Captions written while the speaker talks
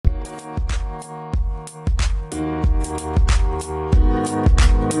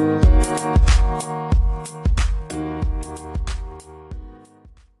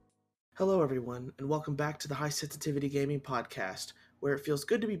everyone, and welcome back to the High Sensitivity Gaming Podcast, where it feels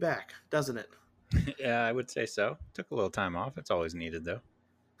good to be back, doesn't it? Yeah, I would say so. Took a little time off. It's always needed, though.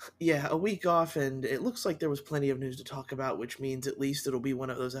 Yeah, a week off, and it looks like there was plenty of news to talk about, which means at least it'll be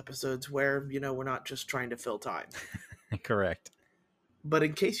one of those episodes where, we're not just trying to fill time. Correct. But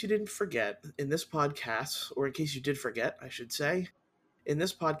in case you didn't forget, in this podcast, or in case you did forget, I should say, in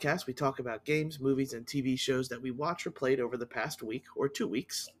this podcast, we talk about games, movies, and TV shows that we watched or played over the past week, or 2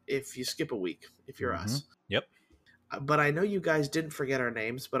 weeks, if you skip a week, if you're us. Yep. But I know you guys didn't forget our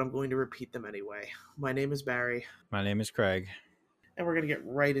names, but I'm going to repeat them anyway. My name is Barry, My name is Craig. and we're going to get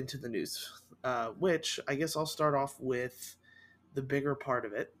right into the news, which I guess I'll start off with the bigger part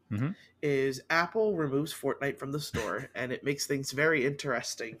of it. Mm-hmm. Is Apple removes Fortnite from the store, and it makes things very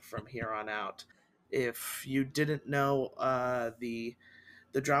interesting from here on out. If you didn't know the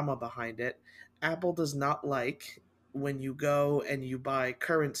drama behind it, Apple does not like when you go and you buy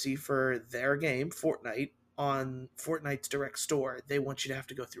currency for their game, Fortnite, on Fortnite's direct store. They want you to have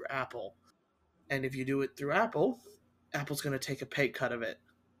to go through Apple. And if you do it through Apple, Apple's going to take a pay cut of it,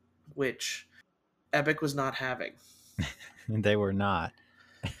 which Epic was not having. They were not.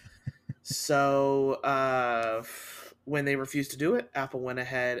 So when they refused to do it, Apple went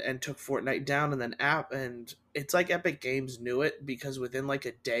ahead and took Fortnite down, and then it's like Epic Games knew it because within like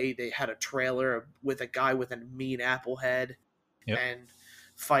a day they had a trailer with a guy with a mean Apple head Yep. and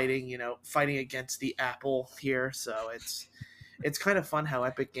fighting against the Apple here. So it's kind of fun how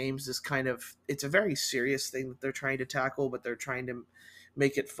Epic Games is it's a very serious thing that they're trying to tackle, but they're trying to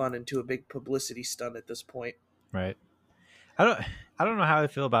make it fun into a big publicity stunt at this point. Right. I don't know how I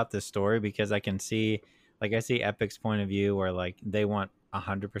feel about this story because I see Epic's point of view where like they want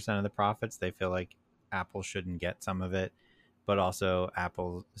 100% of the profits. They feel like Apple shouldn't get some of it, but also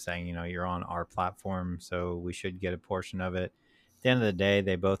Apple saying, you're on our platform, so we should get a portion of it. At the end of the day,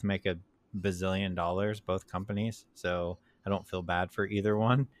 they both make $1 bazillion, both companies. So I don't feel bad for either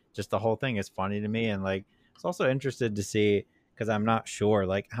one. Just the whole thing is funny to me. And like, it's also interested to see, because I'm not sure,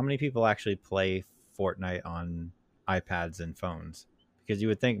 like how many people actually play Fortnite on iPads and phones, because you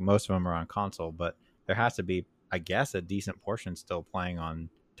would think most of them are on console, but there has to be, I guess, a decent portion still playing on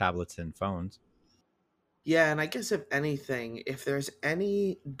tablets and phones. Yeah, and I guess if anything, if there's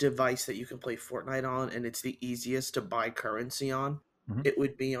any device that you can play Fortnite on and it's the easiest to buy currency on, Mm-hmm. it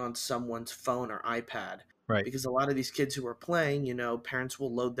would be on someone's phone or iPad. Right. Because a lot of these kids who are playing, parents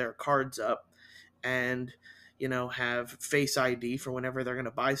will load their cards up and, have Face ID for whenever they're going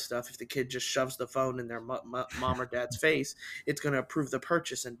to buy stuff. If the kid just shoves the phone in their mom or dad's face, it's going to approve the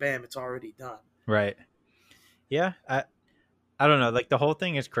purchase and bam, it's already done. Right. Yeah. I don't know. Like the whole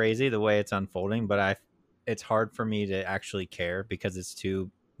thing is crazy the way it's unfolding, but it's hard for me to actually care because it's two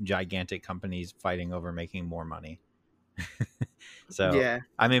gigantic companies fighting over making more money. So, Yeah.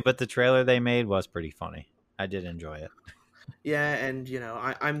 I mean, but the trailer they made was pretty funny. I did enjoy it. Yeah, and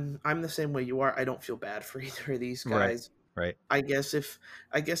I'm the same way you are. I don't feel bad for either of these guys. Right. I guess if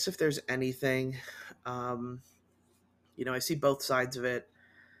there's anything, I see both sides of it.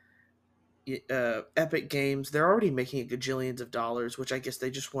 Epic Games, they're already making a gajillions of dollars, which I guess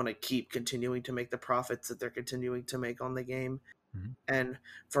they just want to keep continuing to make the profits that they're continuing to make on the game. Mm-hmm. And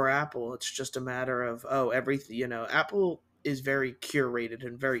for Apple, it's just a matter of everything. Apple is very curated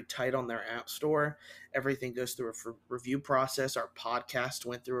and very tight on their app store. Everything goes through a review process. Our podcast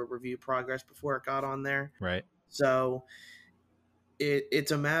went through a review progress before it got on there. Right. So it's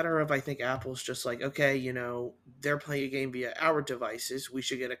a matter of, I think Apple's just like, okay, they're playing a game via our devices. We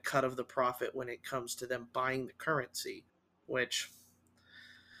should get a cut of the profit when it comes to them buying the currency, which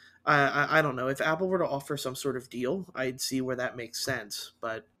I don't know. If Apple were to offer some sort of deal, I'd see where that makes sense.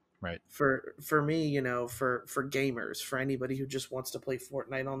 But Right. for me, for gamers, for anybody who just wants to play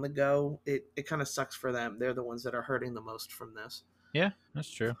Fortnite on the go, it kind of sucks for them. They're the ones that are hurting the most from this. Yeah,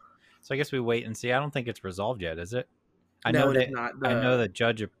 that's true. So I guess we wait and see. I don't think it's resolved yet, is it? No, it is not. I know the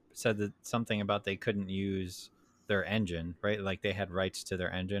judge said that something about they couldn't use their engine, right? Like they had rights to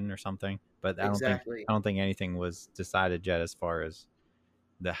their engine or something. But Exactly. I don't think anything was decided yet as far as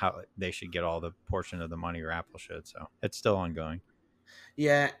how they should get all the portion of the money or Apple should. So it's still ongoing.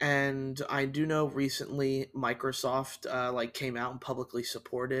 Yeah, and I do know recently Microsoft came out and publicly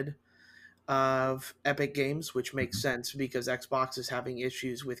supported of Epic Games, which makes Mm-hmm. sense because Xbox is having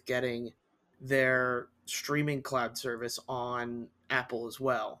issues with getting their streaming cloud service on Apple as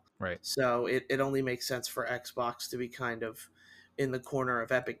well. Right. So it only makes sense for Xbox to be kind of in the corner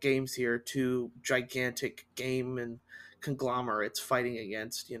of Epic Games here, two gigantic game and conglomerates fighting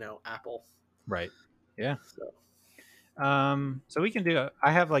against, Apple. Right. Yeah. So So we can do.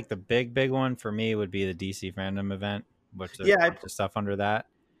 I have the big one for me would be the DC fandom event, which there's yeah, a bunch of stuff under that.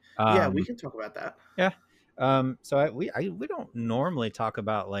 Yeah, we Um, can talk about that. yeah. So we don't normally talk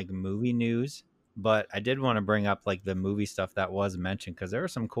about like movie news, but I did want to bring up like the movie stuff that was mentioned because there were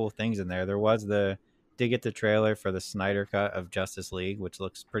some cool things in there. There was did get the trailer for the Snyder cut of Justice League, which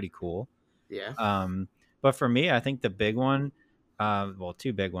looks pretty cool. Yeah. Um, but for me, I think the big one, well,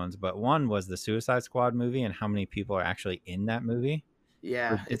 two big ones, but one was the Suicide Squad movie and how many people are actually in that movie.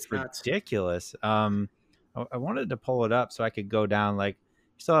 Yeah, It's it's nuts. ridiculous. I wanted to pull it up so I could go down. Like,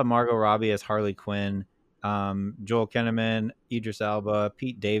 you still have Margot Robbie as Harley Quinn, Joel Kinnaman, Idris Elba,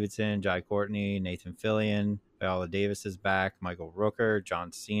 Pete Davidson, Jai Courtney, Nathan Fillion, Viola Davis is back, Michael Rooker,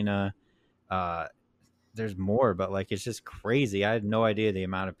 John Cena. Uh, there's more, but like it's just crazy. I had no idea the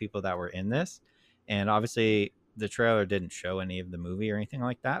amount of people that were in this, and obviously the trailer didn't show any of the movie or anything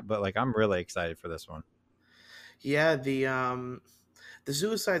like that. But like, I'm really excited for this one. Yeah, the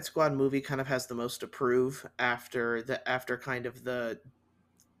Suicide Squad movie kind of has the most to prove after kind of the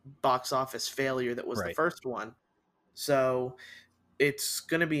box office failure that was the Right. first one. So it's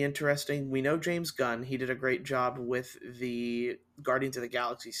going to be interesting. We know James Gunn, he did a great job with the Guardians of the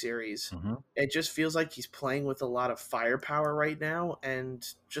Galaxy series. Mm-hmm. It just feels like he's playing with a lot of firepower right now, and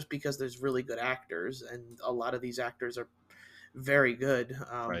just because there's really good actors and a lot of these actors are very good,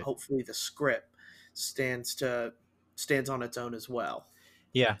 Right. hopefully the script stands on its own as well.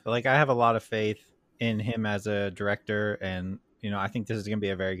 Yeah, like I have a lot of faith in him as a director, and I think this is going to be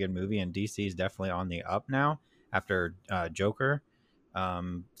a very good movie. And DC is definitely on the up now after Joker.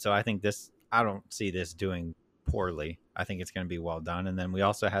 So I think this. I don't see this doing poorly. I think it's going to be well done. And then we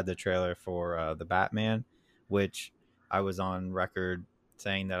also had the trailer for the Batman, which I was on record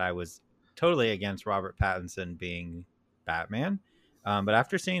saying that I was totally against Robert Pattinson being Batman. But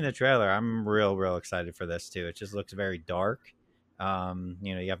after seeing the trailer, I'm real excited for this too. It just looks very dark.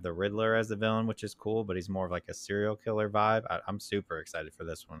 You have the Riddler as the villain, which is cool, but he's more of like a serial killer vibe. I'm super excited for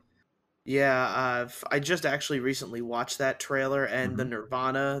this one. Yeah, I just actually recently watched that trailer, and the Hmm.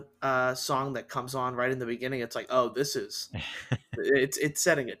 Nirvana song that comes on right in the beginning. It's like, oh, this is it's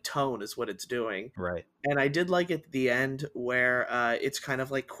setting a tone, is what it's doing. Right. And I did like at the end where it's kind of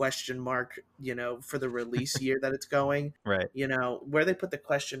like question mark, for the release year that it's going. Right. Where they put the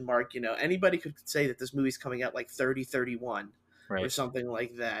question mark. Anybody could say that this movie's coming out like 3031 or Right. something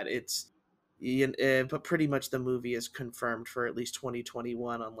like that. But pretty much the movie is confirmed for at least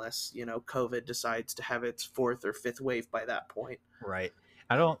 2021, unless COVID decides to have its fourth or fifth wave by that point. Right.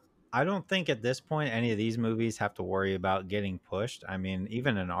 I don't think at this point any of these movies have to worry about getting pushed. I mean,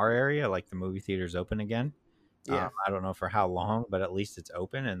 even in our area, like the movie theaters open again. Yeah, I don't know for how long, but at least it's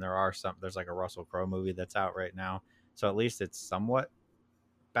open, and there's like a Russell Crowe movie that's out right now, so at least it's somewhat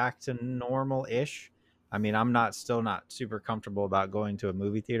back to normal ish. I mean, I'm not still not super comfortable about going to a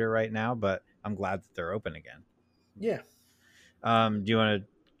movie theater right now, but I'm glad that they're open again. yeah, Do you want to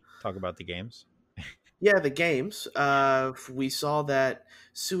talk about the games? yeah. The games. We saw that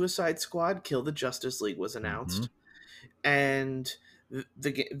Suicide Squad: Kill the Justice League was Mm-hmm. announced, and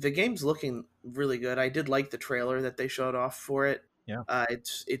the game's looking really good. I did like the trailer that they showed off for it. Yeah.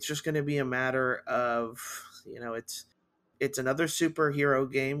 It's just going to be a matter of it's another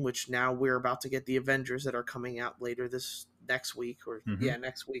superhero game, which now we're about to get the Avengers that are coming out later this next week, or Mm-hmm. yeah,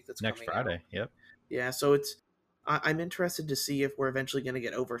 next week that's Next coming out. Friday. Yep. Yeah, so I'm interested to see if we're eventually going to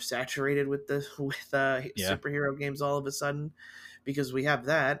get oversaturated with the with Yeah. superhero games all of a sudden, because we have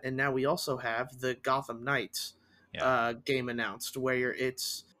that, and now we also have the Gotham Knights Yeah. game announced, where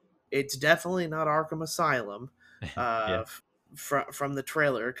it's definitely not Arkham Asylum, Yeah. from the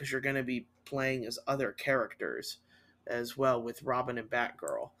trailer, because you're going to be playing as other characters as well with Robin and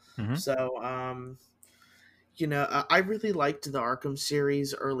Batgirl. Mm-hmm. So I really liked the Arkham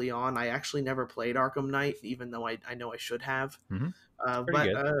series early on. I actually never played Arkham Knight, even though I know I should have. Mm-hmm. It's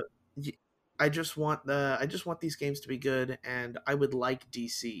pretty But good. y- I just want these games to be good, and I would like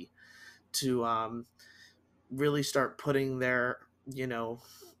DC to really start putting their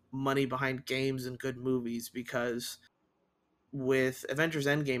money behind games and good movies, because with Avengers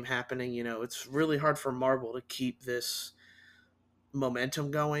Endgame happening, it's really hard for Marvel to keep this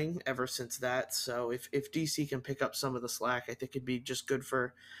momentum going ever since that. So if DC can pick up some of the slack, I think it'd be just good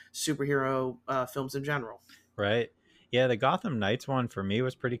for superhero films in general. Right. Yeah, the Gotham Knights one for me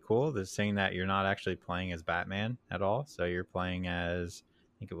was pretty cool. The saying that you're not actually playing as Batman at all. So you're playing as,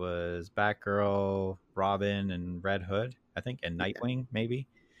 I think it was Batgirl, Robin, and Red Hood, I think, and Yeah, Nightwing, maybe.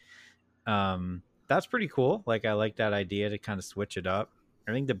 That's pretty cool. Like, I like that idea to kind of switch it up.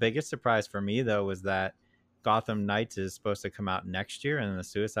 I think the biggest surprise for me, though, was that Gotham Knights is supposed to come out next year, and the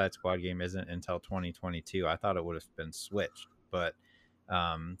Suicide Squad game isn't until 2022. I thought it would have been switched, but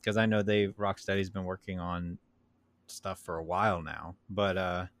because I know Rocksteady's been working on stuff for a while now.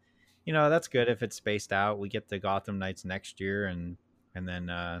 But that's good if it's spaced out. We get the Gotham Knights next year, and then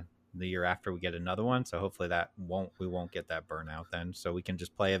the year after we get another one. So hopefully we won't get that burnout then. So we can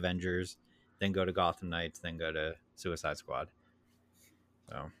just play Avengers, then go to Gotham Knights, then go to Suicide Squad.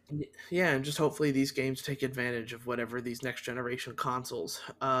 So Yeah, and just hopefully these games take advantage of whatever these next generation consoles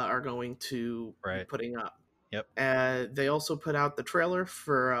are going to be right, putting up. yep, They also put out the trailer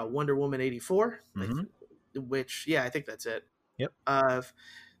for Wonder Woman 84, mm-hmm. which, yeah, I think that's it. Yep, Uh,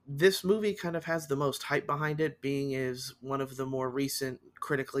 this movie kind of has the most hype behind it, being is one of the more recent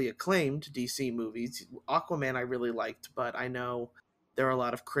critically acclaimed DC movies. Aquaman I really liked, but I know there are a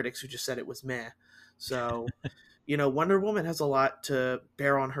lot of critics who just said it was meh. So, Wonder Woman has a lot to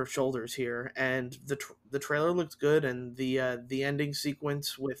bear on her shoulders here, and the trailer looks good, and the ending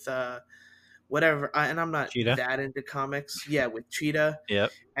sequence with whatever. And I'm not Cheetah. that into comics. Yeah, with Cheetah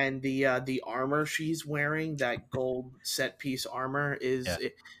Yep. and the armor she's wearing, that gold set piece armor, Yeah.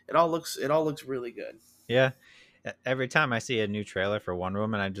 it all looks really good. Yeah. Every time I see a new trailer for Wonder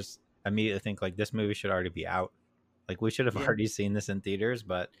Woman, I just immediately think like this movie should already be out. Like we should have Yeah. already seen this in theaters,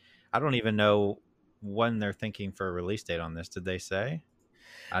 but I don't even know when they're thinking for a release date on this. Did they say?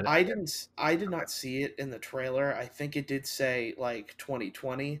 I, I did not see it in the trailer. I think it did say like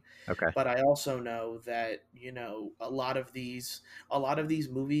 2020, okay. but I also know that, a lot of these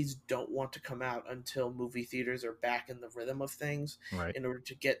movies don't want to come out until movie theaters are back in the rhythm of things Right. in order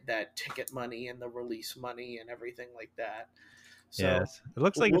to get that ticket money and the release money and everything like that. So, Yes. It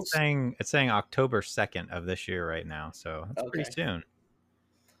looks like we'll it's saying October 2nd of this year right now, so that's pretty okay. soon.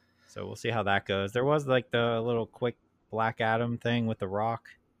 So we'll see how that goes. There was like the little quick Black Adam thing with The Rock.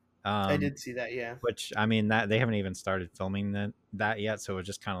 I Um, did see that, yeah. which I mean that they haven't even started filming that yet, so it's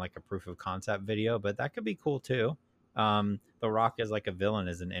just kind of like a proof of concept video, but that could be cool too. The Rock as like a villain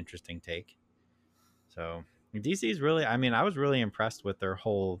is an interesting take. So DC's really, I mean, I was really impressed with their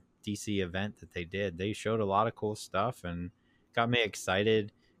whole DC event that they did. They showed a lot of cool stuff and got me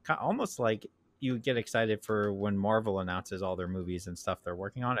excited, almost like you get excited for when Marvel announces all their movies and stuff they're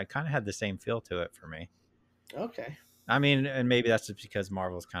working on. It kind of had the same feel to it for me. Okay. I mean, and maybe that's just because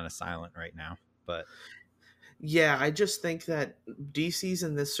Marvel's kind of silent right now, but Yeah, I just think that DC's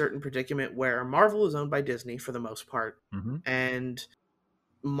in this certain predicament where Marvel is owned by Disney for the most part, mm-hmm, and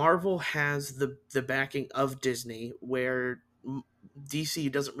Marvel has the backing of Disney, where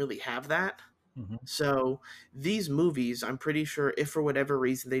DC doesn't really have that. mm-hmm, So these movies, I'm pretty sure, if for whatever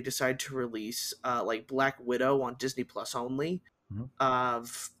reason they decide to release like Black Widow on Disney Plus only, mm-hmm.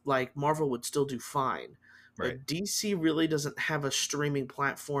 like Marvel would still do fine. Right. But DC really doesn't have a streaming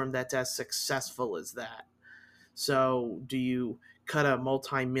platform that's as successful as that. So do you cut a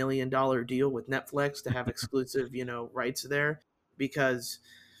multi-million-dollar deal with Netflix to have exclusive, rights there? Because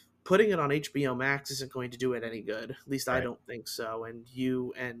putting it on HBO Max isn't going to do it any good. At least I Right. don't think so.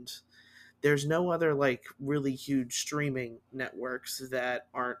 And there's no other like really huge streaming networks that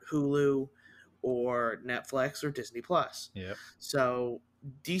aren't Hulu or Netflix or Disney Plus. Yep. So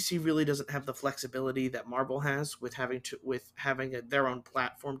DC really doesn't have the flexibility that Marvel has with having their own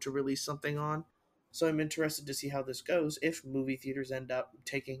platform to release something on. So I'm interested to see how this goes if movie theaters end up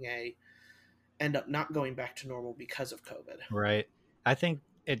not going back to normal because of COVID. Right. I think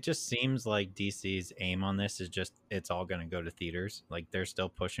it just seems like DC's aim on this is just it's all going to go to theaters. Like they're still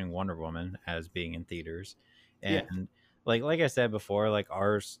pushing Wonder Woman as being in theaters. Yeah. And like I said before, like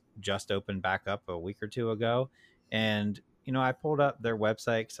ours just opened back up a week or two ago, and I pulled up their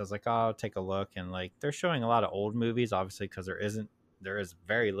website cuz I was like, "Oh, I'll take a look." And like they're showing a lot of old movies obviously cuz there is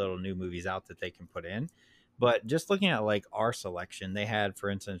very little new movies out that they can put in. But just looking at like our selection, they had, for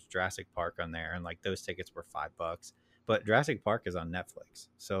instance, Jurassic Park on there, and like those tickets were $5. But Jurassic Park is on Netflix,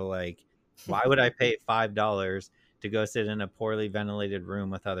 so like, why would I pay $5 to go sit in a poorly ventilated room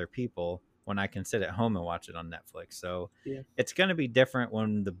with other people when I can sit at home and watch it on Netflix? So Yeah. it's going to be different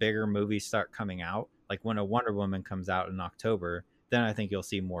when the bigger movies start coming out. Like when a Wonder Woman comes out in October, then I think you'll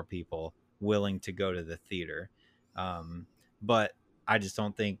see more people willing to go to the theater. But I just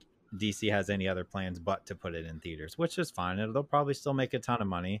don't think DC has any other plans but to put it in theaters, which is fine. They'll probably still make a ton of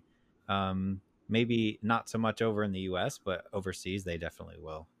money. Maybe not so much over in the US, but overseas they definitely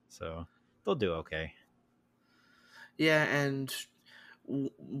will. So they'll do okay. Yeah, and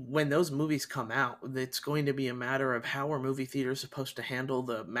when those movies come out, it's going to be a matter of how are movie theaters supposed to handle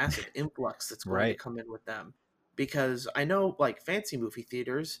the massive influx that's going to Right. come in with them. Because I know, like, fancy movie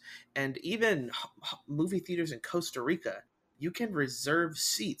theaters and even movie theaters in Costa Rica, you can reserve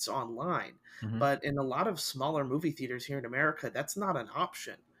seats online. Mm-hmm. But in a lot of smaller movie theaters here in America, that's not an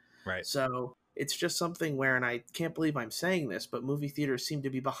option. Right. So It's just something where, and I can't believe I'm saying this, but movie theaters seem to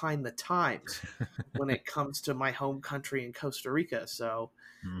be behind the times when it comes to my home country in Costa Rica. So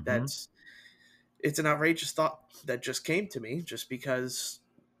Mm-hmm. that's it's an outrageous thought that just came to me, just because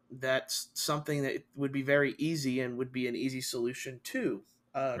that's something that would be very easy and would be an easy solution to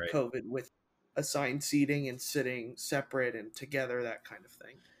Right. COVID, with assigned seating and sitting separate and together, that kind of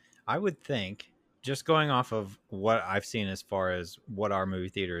thing. I would think, just going off of what I've seen as far as what our movie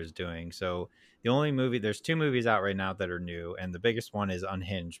theater is doing. So the only movie, there's two movies out right now that are new, and the biggest one is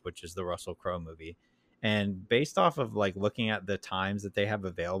Unhinged, which is the Russell Crowe movie. And based off of like looking at the times that they have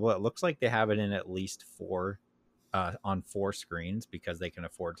available, it looks like they have it in at least four on four screens because they can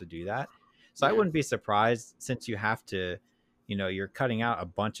afford to do that. So I Yeah, wouldn't be surprised, since you have to, you're cutting out a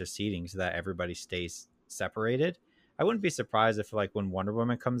bunch of seating so that everybody stays separated. I wouldn't be surprised if like when Wonder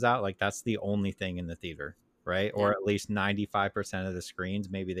Woman comes out, like that's the only thing in the theater, right? Or yeah, at least 95% of the screens,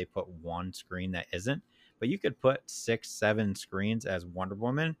 maybe they put one screen that isn't. But you could put 6, 7 screens as Wonder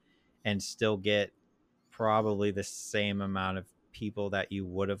Woman and still get probably the same amount of people that you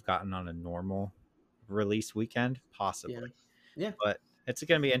would have gotten on a normal release weekend, yeah, possibly. yeah. But it's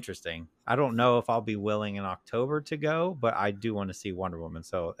going to be interesting. I don't know if I'll be willing in October to go, but I do want to see Wonder Woman,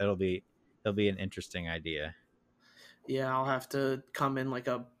 so it'll be an interesting idea. Yeah, I'll have to come in like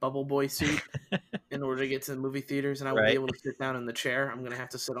a bubble boy suit in order to get to the movie theaters, and I won't be Right? able to sit down in the chair. I'm gonna have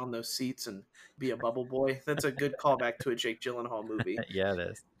to sit on those seats and be a bubble boy. That's a good callback to a Jake Gyllenhaal movie. Yeah, it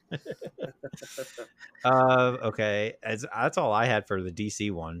is. Okay. That's all I had for the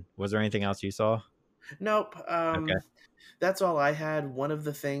DC one. Was there anything else you saw? Nope. Okay. That's all I had. One of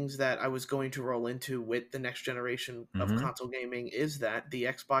the things that I was going to roll into with the next generation of Mm-hmm. console gaming is that the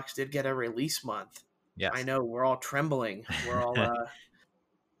Xbox did get a release month. I Yes. know we're all trembling. We're all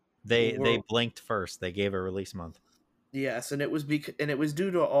They we're blinked first. They gave a release month. yes, and it was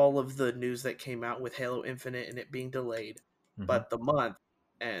due to all of the news that came out with Halo Infinite and it being delayed. Mm-hmm. But the month,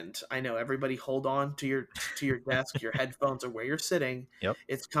 and I know everybody hold on to your desk, your headphones, or where you're sitting. Yep.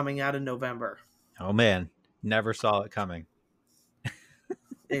 It's coming out in November. Oh man, never saw it coming.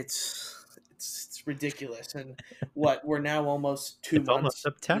 It's ridiculous. And what, we're now almost two It's almost months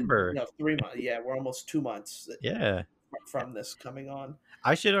September. no, 3 months. Yeah, we're almost 2 months Yeah. from this coming on.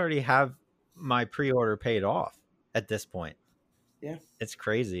 I should already have my pre-order paid off at this point. Yeah. It's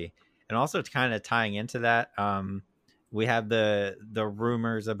crazy. And also kind of tying into that, we have the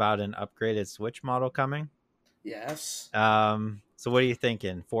rumors about an upgraded Switch model coming. Yes. So what are you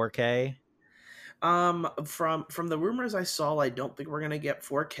thinking? 4K? From the rumors I saw, I don't think we're gonna get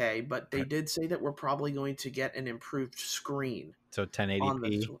 4K, but they did say that we're probably going to get an improved screen So on the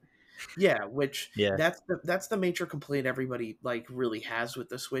 1080p? yeah, which Yeah. that's the major complaint everybody like really has with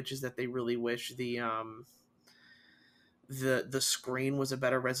the Switch, is that they really wish the screen was a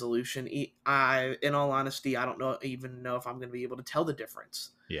better resolution. In all honesty, I don't even know if I'm going to be able to tell the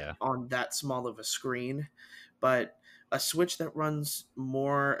difference Yeah. on that small of a screen, but a Switch that runs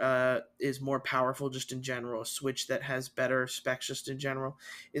more is more powerful just in general. A Switch that has better specs just in general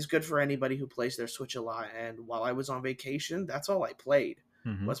is good for anybody who plays their Switch a lot. And while I was on vacation, that's all I played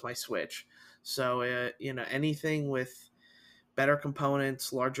Mm-hmm. was my Switch. So anything with better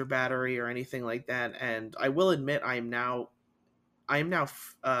components, larger battery, or anything like that. And I will admit, I am now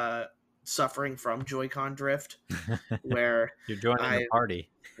suffering from Joy-Con drift, where You're joining the I party.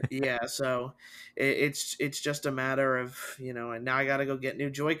 yeah. So it's just a matter of, and now I got to go get new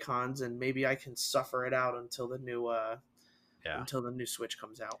Joy-Cons, and maybe I can suffer it out Yeah. until the new Switch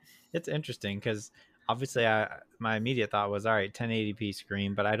comes out. It's interesting because obviously my immediate thought was all right, 1080p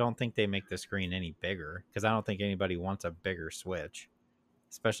screen, but I don't think they make the screen any bigger because I don't think anybody wants a bigger Switch,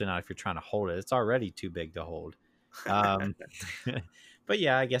 especially not if you're trying to hold it. It's already too big to hold. Um, but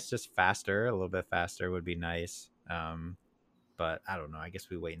yeah, I guess just faster, a little bit faster would be nice. But I don't know. I guess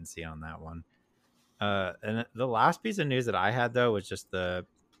we wait and see on that one. And the last piece of news that I had though was just the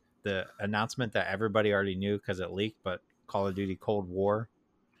announcement that everybody already knew because it leaked, but Call of Duty Cold War.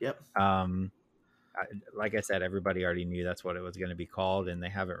 Yep. Um, like I said, everybody already knew that's what it was going to be called, and they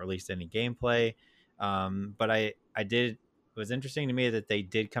haven't released any gameplay. But I did. It was interesting to me that they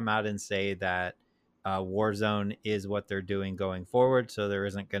did come out and say that Warzone is what they're doing going forward. So there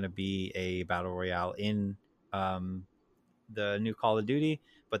isn't going to be a battle royale in um, the new Call of Duty,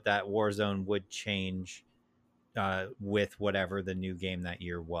 but that Warzone would change with whatever the new game that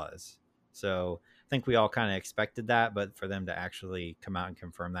year was. So I think we all kind of expected that, but for them to actually come out and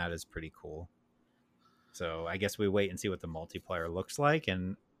confirm that is pretty cool. So I guess we wait and see what the multiplayer looks like,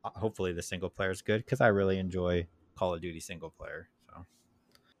 and hopefully the single player is good because I really enjoy Call of Duty single player. So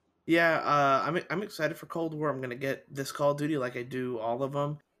Yeah. I'm excited for Cold War. I'm gonna get this Call of Duty like I do all of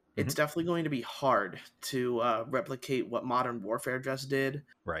them. Hmm. it's definitely going to be hard to replicate what Modern Warfare just did.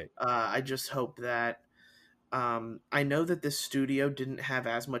 Right. I just hope that I know that this studio didn't have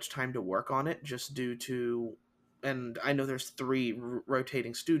as much time to work on it just due to, and I know there's three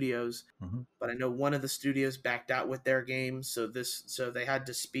rotating studios, Hmm. but I know one of the studios backed out with their game, so they had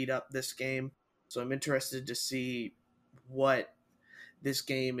to speed up this game. So I'm interested to see what this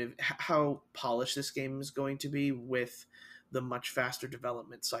game, how polished this game is going to be with the much faster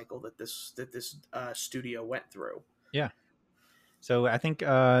development cycle that this studio went through. Yeah. So I think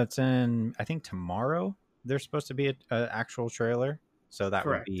it's in. I think tomorrow there's supposed to be a actual trailer. So that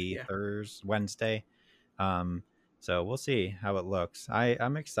would Correct. be Yeah. Thursday, Wednesday. Um, so we'll see how it looks.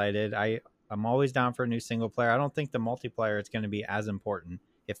 I'm excited. I'm always down for a new single player. I don't think the multiplayer is going to be as important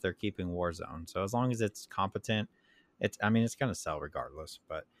if they're keeping Warzone. So as long as it's competent, it's. I mean, it's going to sell regardless.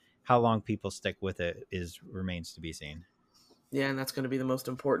 But how long people stick with it is remains to be seen. Yeah, and that's going to be the most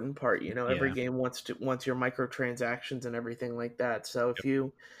important part. Every Yeah. game wants your microtransactions and everything like that. So if Yep.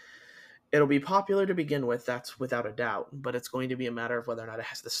 you, it'll be popular to begin with. That's without a doubt. But it's going to be a matter of whether or not it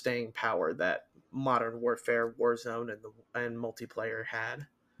has the staying power that Modern Warfare, Warzone, and multiplayer had.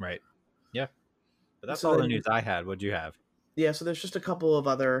 Right. Yeah. But that's So all the then, news I had. What'd you have? yeah. So there's just a couple of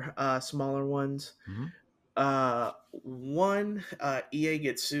other smaller ones. Mm-hmm. One, EA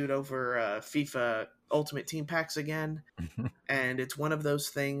gets sued over FIFA Ultimate Team Packs again, and it's one of those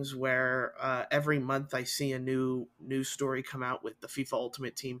things where every month I see a new news story come out with the FIFA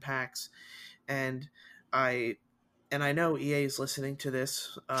Ultimate Team Packs, and I I know EA is listening to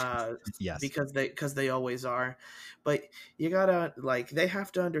this Yes. because they always are, but you gotta like they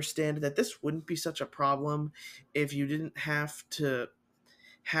have to understand that this wouldn't be such a problem if you didn't have to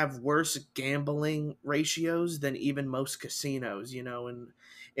have worse gambling ratios than even most casinos, and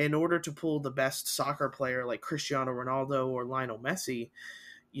in order to pull the best soccer player like Cristiano Ronaldo or Lionel Messi,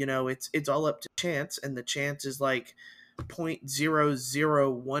 it's all up to chance, and the chance is like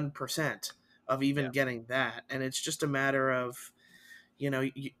 0.001% of even Yeah. getting that, and it's just a matter of,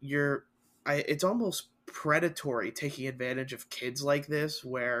 you're it's almost predatory taking advantage of kids like this,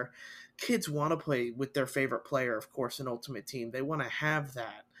 where kids want to play with their favorite player, of course, in Ultimate Team. They want to have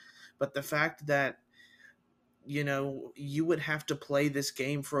that. But the fact that, you would have to play this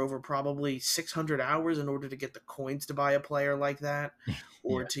game for over probably 600 hours in order to get the coins to buy a player like that,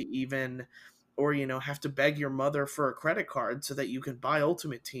 or Yeah. to even, or, have to beg your mother for a credit card so that you can buy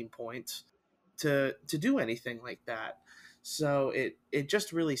Ultimate Team points to do anything like that. So it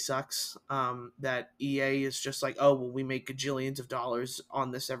just really sucks that EA is just like, oh well, we make gajillions of dollars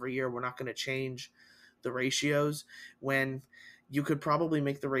on this every year. We're not going to change the ratios, when you could probably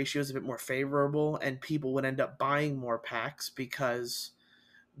make the ratios a bit more favorable, and people would end up buying more packs because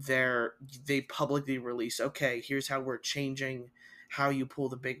they publicly release, okay, here's how we're changing how you pull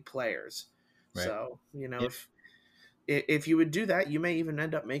the big players. Right. So Yeah. if you would do that, you may even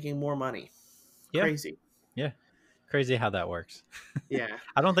end up making more money. Yeah. Crazy. Yeah. Crazy how that works. Yeah.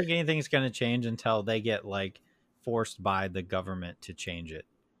 I don't think anything's going to change until they get like forced by the government to change it.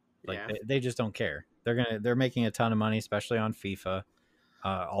 Like Yeah. they just don't care. They're making a ton of money, especially on FIFA,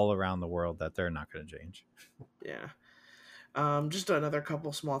 all around the world, that they're not going to change. Yeah. Just another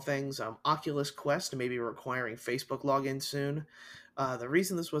couple small things. Oculus Quest may be requiring Facebook login soon. The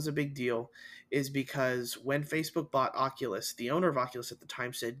reason this was a big deal is because when Facebook bought Oculus, the owner of Oculus at the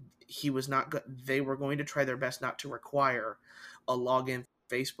time said he was not. They were going to try their best not to require a login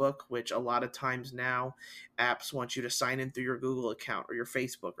for Facebook, which a lot of times now apps want you to sign in through your Google account or your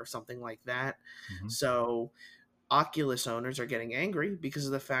Facebook or something like that. Hmm. So Oculus owners are getting angry because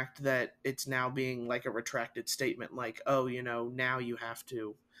of the fact that it's now being like a retracted statement, like, oh, now you have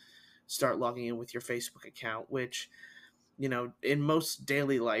to start logging in with your Facebook account, which, in most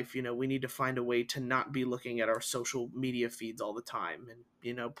daily life, we need to find a way to not be looking at our social media feeds all the time and,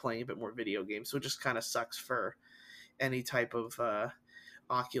 playing a bit more video games. So it just kind of sucks for any type of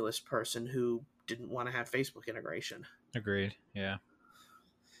Oculus person who didn't want to have Facebook integration. Agreed. Yeah.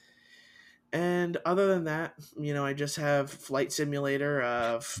 And other than that, I just have Flight Simulator.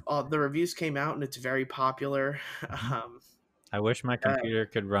 The reviews came out and it's very popular. Hmm. Um, I wish my uh, computer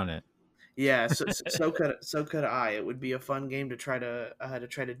could run it. yeah, so could I. It would be a fun game to try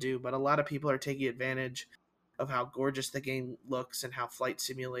to do, but a lot of people are taking advantage of how gorgeous the game looks and how Flight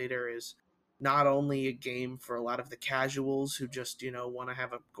Simulator is not only a game for a lot of the casuals who just want to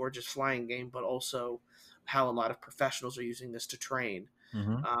have a gorgeous flying game, but also how a lot of professionals are using this to train.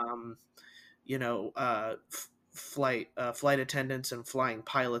 Hmm. Um, flight attendants and flying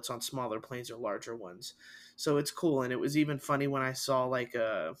pilots on smaller planes or larger ones. So it's cool, and it was even funny when I saw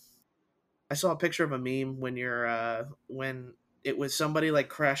a picture of a meme when it was somebody like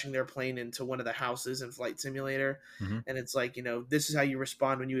crashing their plane into one of the houses in Flight Simulator, Hmm. and it's like, this is how you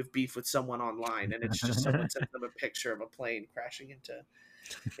respond when you have beef with someone online, and it's just someone sends them a picture of a plane crashing into.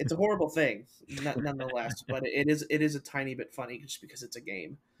 It's a horrible thing, nonetheless, but it is a tiny bit funny just because it's a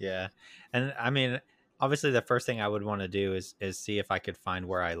game. Yeah. And I mean, obviously the first thing I would want to do is see if I could find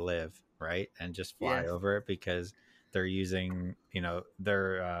where I live, right? And just fly Yeah, over it, because they're using,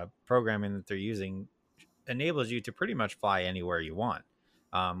 their programming that they're using enables you to pretty much fly anywhere you want.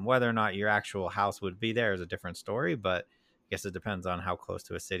 Whether or not your actual house would be there is a different story, but I guess it depends on how close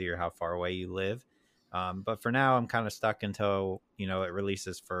to a city or how far away you live. But for now, I'm kind of stuck until it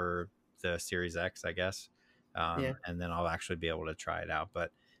releases for the Series X, I guess, yeah. and then I'll actually be able to try it out.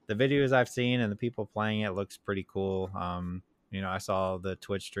 But the videos I've seen and the people playing it looks pretty cool. I saw the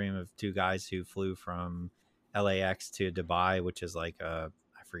Twitch stream of two guys who flew from LAX to Dubai, which is like I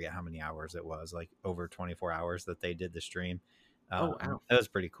forget how many hours it was, like over 24 hours that they did the stream. Oh wow, That was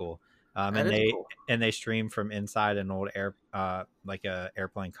pretty cool. that And is they cool. and they streamed from inside an old like a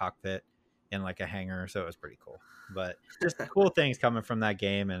airplane cockpit in like a hangar, so it was pretty cool. But just cool things coming from that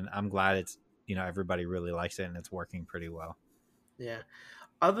game, and I'm glad it's everybody really likes it and it's working pretty well. Yeah.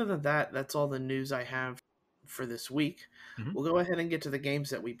 Other than that, that's all the news I have for this week. Hmm. We'll go ahead and get to the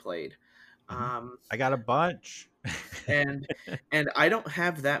games that we played. Hmm. Um, I got a bunch. and and I don't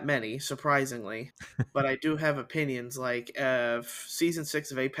have that many, surprisingly, but I do have opinions. Like, season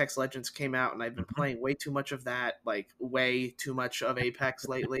 6 of Apex Legends came out, and I've been Mhm. playing way too much of that, like way too much of Apex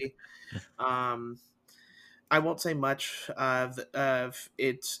lately. Um, I won't say much of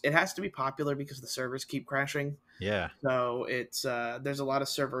it has to be popular because the servers keep crashing. Yeah, So it's there's a lot of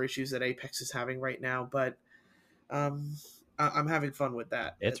server issues that Apex is having right now, but um, I'm having fun with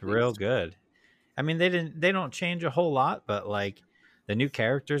that it's at real least. good. I mean, they don't change a whole lot, but like the new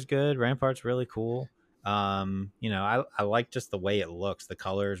character's good. Rampart's really cool. I like just the way it looks. The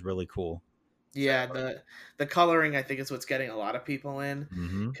color is really cool. So, Yeah, the coloring I think is what's getting a lot of people in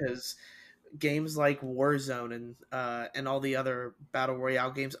hmm, because games like Warzone and all the other battle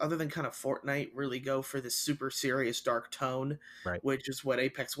royale games, other than kind of Fortnite, really go for this super serious dark tone, right. which is what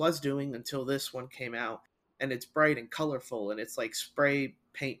Apex was doing until this one came out. And it's bright and colorful, and it's like spray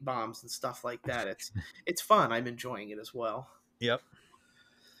paint bombs and stuff like that. It's fun. I'm enjoying it as well. Yep.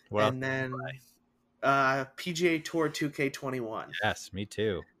 What else And did you then play? PGA Tour 2K21. Yes, me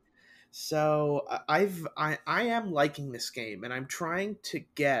too. So I am liking this game, and I'm trying to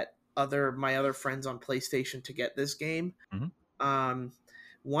get my other friends on PlayStation to get this game. Hmm. Um,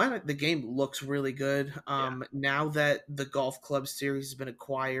 One, the game looks really good. Yeah. Now that the Golf Club series has been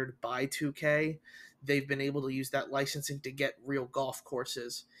acquired by 2K, they've been able to use that licensing to get real golf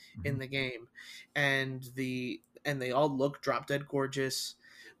courses in Hmm. the game, and they all look drop dead gorgeous.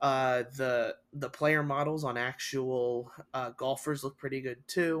 The player models on actual golfers look pretty good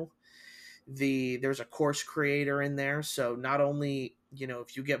too. There's a course creator in there, so not only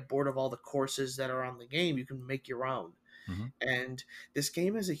if you get bored of all the courses that are on the game, you can make your own. Hmm. And this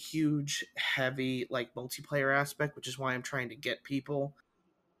game has a huge heavy like multiplayer aspect, which is why I'm trying to get people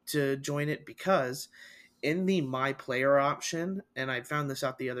to join it, because in the my player option, and I found this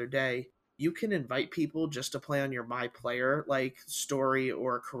out the other day, you can invite people just to play on your my player like story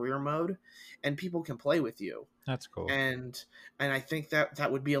or career mode, and people can play with you. That's cool. And I think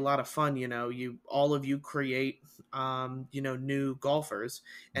that would be a lot of fun. You all of you create new golfers,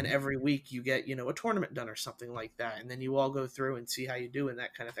 and Hmm. every week you get a tournament done or something like that, and then you all go through and see how you do and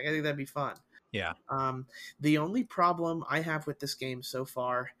that kind of thing. I think that'd be fun. Yeah. um, the only problem I have with this game so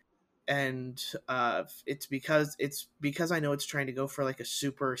far, and it's because I know it's trying to go for like a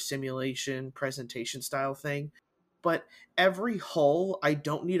super simulation presentation style thing, but every hole I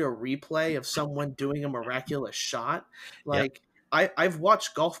don't need a replay of someone doing a miraculous shot. Yep. Like I've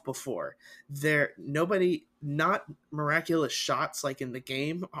watched golf before. Not miraculous shots like in the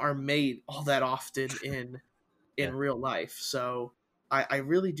game are made all that often Yeah. in real life. So I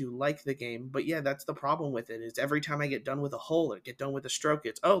really do like the game, but yeah, that's the problem with it. Is every time I get done with a hole or get done with a stroke,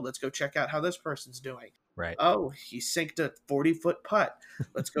 it's let's go check out how this person's doing. Right. Oh, he sinked a 40-foot putt.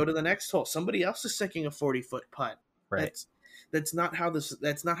 Let's go to the next hole. Somebody else is sinking a 40-foot putt. Right. That's that's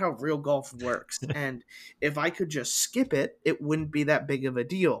not how real golf works. And if I could just skip it, it wouldn't be that big of a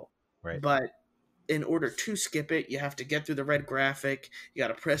deal. Right. But in order to skip it, you have to get through the red graphic. You got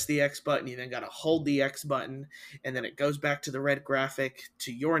to press the X button. You then got to hold the X button, and then it goes back to the red graphic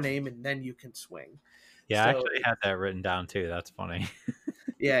to your name, and then you can swing. Yeah, I So actually had that written down too. That's funny.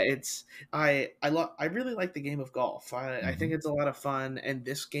 yeah, I really like the game of golf. I Hmm. think it's a lot of fun, and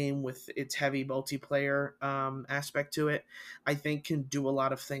this game with its heavy multiplayer aspect to it, I think can do a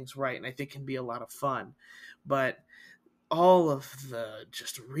lot of things right, and I think can be a lot of fun. But all of the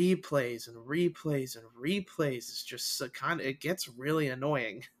just replays and replays and replays is just so kind of, it gets really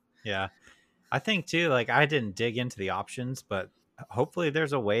annoying. Yeah. I think too, like I didn't dig into the options, but hopefully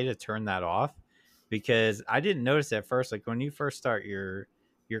there's a way to turn that off because I didn't notice at first. Like when you first start your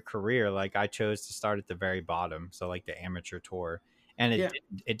career, like I chose to start at the very bottom, so like the amateur tour, and Yeah.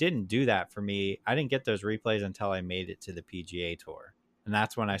 it didn't do that for me. I didn't get those replays until I made it to the PGA tour, and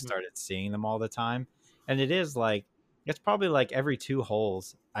that's when I Mhm. started seeing them all the time. And it is like it's probably like every 2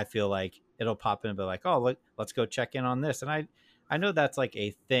 holes, I feel like it'll pop in and be like, oh look, let's go check in on this, and I know that's like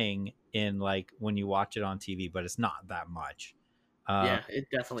a thing in like when you watch it on TV, but it's not that much. Um, Yeah, it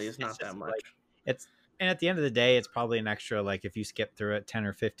definitely is it's not that just like much. it's and at the end of the day, it's probably an extra like if you skip through it 10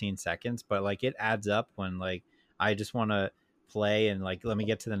 or 15 seconds, but like it adds up when like I just want to play and like let me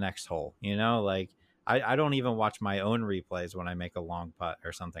get to the next hole. You know, like I don't even watch my own replays when I make a long putt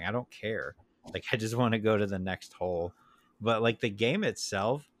or something. I don't care. Like I just want to go to the next hole. But like the game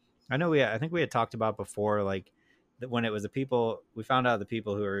itself, I think we had talked about before like that when it was the people we found out the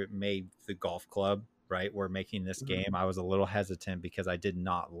people who made the golf club right were making this Mhm. game. I was a little hesitant because I did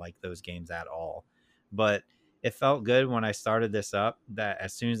not like those games at all, but it felt good when I started this up that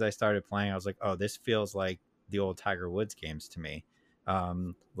as soon as I started playing I was like, oh, this feels like the old Tiger Woods games to me.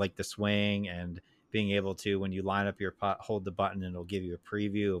 Like the swing and being able to, when you line up your putt, hold the button and it'll give you a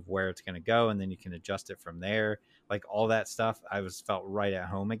preview of where it's going to go and then you can adjust it from there. Like all that stuff I was felt right at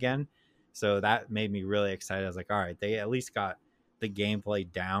home again, so that made me really excited. I was like, all right, they at least got the gameplay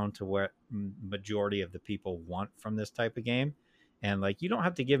down to where majority of the people want from this type of game. And like you don't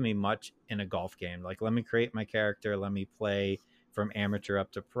have to give me much in a golf game. Like let me create my character, let me play from amateur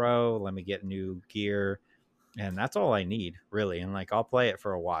up to pro, let me get new gear, and that's all I need really. And like I'll play it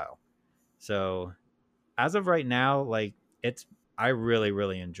for a while. So as of right now, like it's I really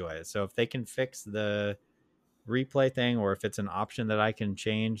really enjoy it. So if they can fix the replay thing or if it's an option that I can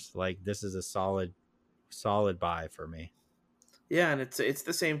change, like this is a solid buy for me. Yeah, and it's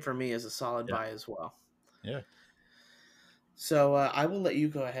the same for me as a solid Yeah. buy as well. Yeah. So I will let you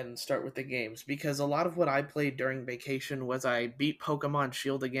go ahead and start with the games because a lot of what I played during vacation was I beat Pokemon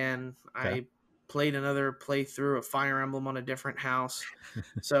Shield again. Okay. I played another playthrough of Fire Emblem on a different house.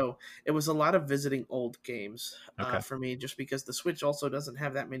 So it was a lot of visiting old games Okay. for me, just because the Switch also doesn't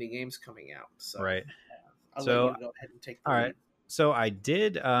have that many games coming out. So Right. I'll let So you go ahead and take the all right. lead. So I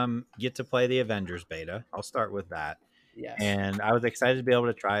did get to play the Avengers beta. I'll start with that. Yes. And I was excited to be able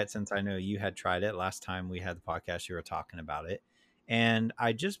to try it since I know you had tried it last time we had the podcast. You were talking about it, and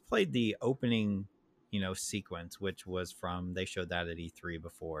I just played the opening, sequence, which was from they showed that at E3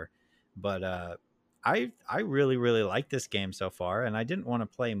 before. But I really really like this game so far, and I didn't want to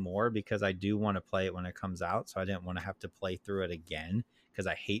play more because I do want to play it when it comes out, so I didn't want to have to play through it again because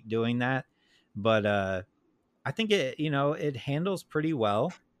I hate doing that. But I think it handles pretty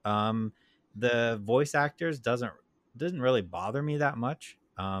well. The voice actors doesn't really bother me that much.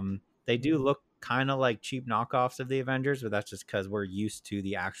 They do Mhm. look kind of like cheap knockoffs of the Avengers, but that's just because we're used to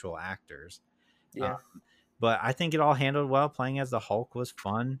the actual actors. Yeah. But I think it all handled well. Playing as the Hulk was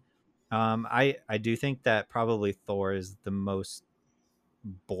fun. I do think that probably Thor is the most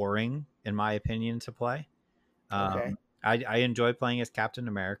boring, in my opinion, to play. Okay. I enjoy playing as Captain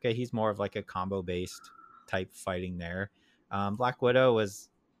America. He's more of like a combo based type fighting there. Black Widow was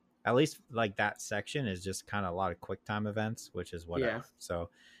at least like that section is just kind of a lot of quick time events, which is whatever. Yeah. So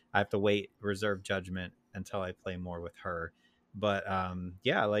I have to wait, reserve judgment until I play more with her. But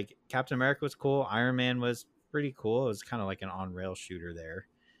yeah, like Captain America was cool. Iron Man was pretty cool. It was kind of like an on rail shooter there.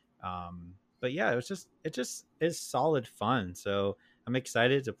 But yeah, it just is solid fun. So I'm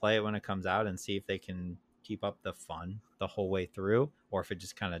excited to play it when it comes out and see if they can keep up the fun the whole way through or if it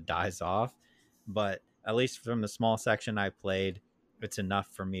just kind of dies off. But at least from the small section I played, it's enough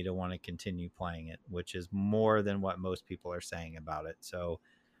for me to want to continue playing it, which is more than what most people are saying about it. So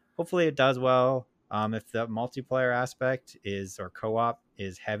hopefully it does well. If the multiplayer aspect is or co-op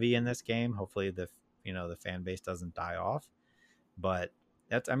is heavy in this game, hopefully the fan base doesn't die off. But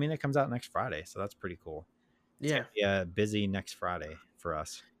it comes out next Friday, so that's pretty cool. It's gonna Yeah. be a busy next Friday for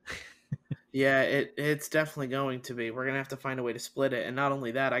us. Yeah, it's definitely going to be. We're gonna have to find a way to split it, and not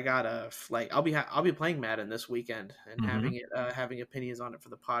only that, I gotta like I'll be playing Madden this weekend and Mm-hmm. having opinions on it for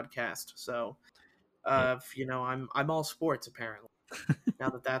the podcast. So, Yeah. I'm all sports apparently now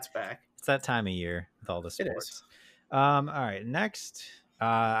that that's back. It's that time of year with all the It is. sports. All right, next,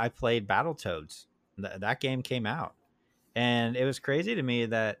 I played Battletoads. That game came out, and it was crazy to me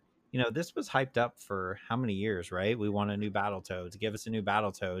that this was hyped up for how many years, right? We want a new Battletoads, give us a new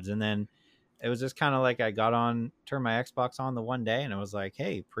Battletoads, and then it was just kind of like I got on, turned my Xbox on the one day, and it was like,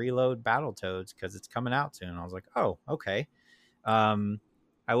 hey, preload Battletoads because it's coming out soon. I was like, oh, okay. Um,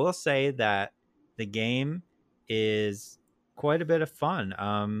 I will say that the game is quite a bit of fun.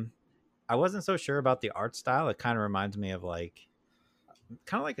 I wasn't so sure about the art style. It kind of reminds me of like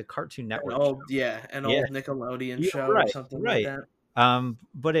kind of like a Cartoon Network show. An Yeah, old Nickelodeon yeah, show or right, something like right. that.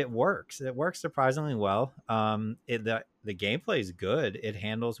 But it works. It works surprisingly well. The gameplay is good. It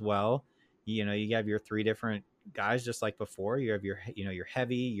handles well. You know, you have your three different guys just like before. You have your, you know, your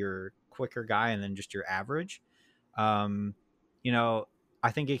heavy, your quicker guy, and then just your average. Um, you know,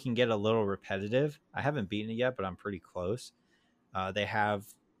 I think it can get a little repetitive. I haven't beaten it yet, but I'm pretty close.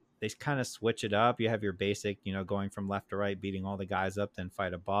 They kind of switch it up. You have your basic, you know, going from left to right, beating all the guys up, then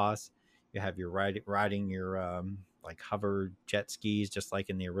fight a boss. You have your riding your like hover jet skis, just like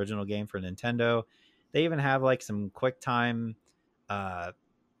in the original game for Nintendo. They even have like some quick time uh,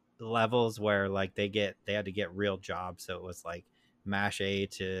 levels where like they had to get real jobs. So it was like mash A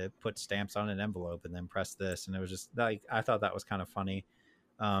to put stamps on an envelope, and then press this, and it was just like I thought that was kind of funny.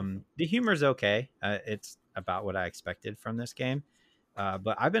 The humor's okay. It's about what I expected from this game.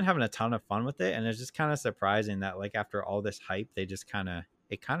 But I've been having a ton of fun with it, and it's just kind of surprising that like after all this hype, they just kind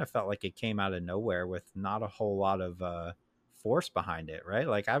of felt like it came out of nowhere with not a whole lot of force behind it, right?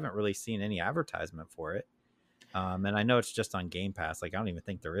 Like I haven't really seen any advertisement for it, and I know it's just on Game Pass. Like I don't even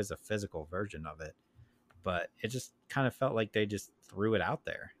think there is a physical version of it, but it just kind of felt like they just threw it out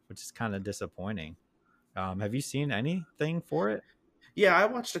there, which is kind of disappointing. Have you seen anything for it? Yeah, I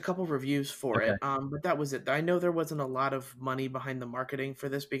watched a couple reviews for Okay. it, but that was it. I know there wasn't a lot of money behind the marketing for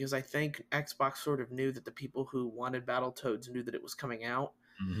this because I think Xbox sort of knew that the people who wanted Battletoads knew that it was coming out,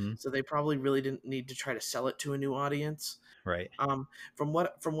 Hmm. so they probably really didn't need to try to sell it to a new audience. Right. From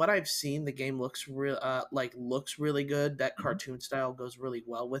what I've seen, the game looks really good. That Hmm. cartoon style goes really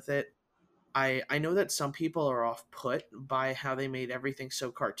well with it. I know that some people are off put by how they made everything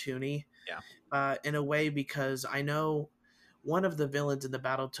so cartoony, Yeah. in a way, because I know one of the villains in the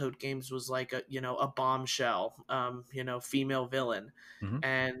Battletoad games was like a bombshell, female villain, Hmm.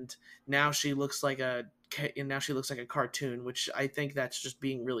 and now she looks like a cartoon, which I think that's just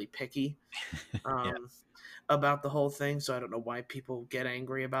being really picky. Yeah. Um, about the whole thing, so I don't know why people get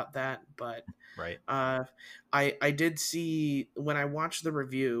angry about that. But Right. uh, I did see when I watched the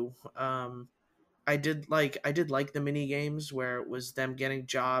review. I did like the mini games where it was them getting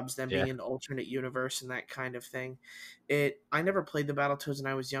jobs, them Yeah. being in the alternate universe and that kind of thing. I never played the Battletoads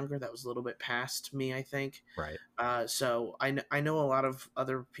when I was younger. That was a little bit past me, I think. Right. So I know a lot of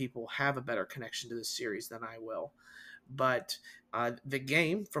other people have a better connection to this series than I will. But the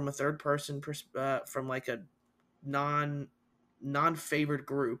game, from a third person from like a non non-favored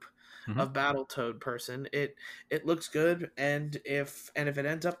group Hmm. of Battletoad person, it looks good. And if it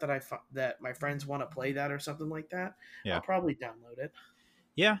ends up that my friends want to play that or something like that, Yeah. I'll probably download it.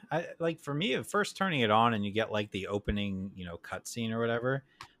 Yeah, I like for me at first turning it on and you get like the opening, you know, cutscene or whatever.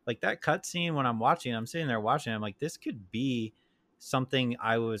 Like that cutscene when I'm watching, I'm sitting there watching, I'm like, this could be something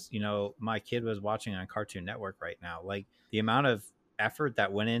I was, you know, my kid was watching on Cartoon Network right now. Like the amount of effort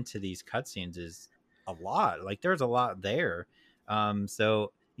that went into these cutscenes is a lot. Like there's a lot there.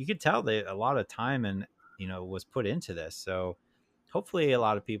 So you could tell that a lot of time and you know was put into this. So hopefully a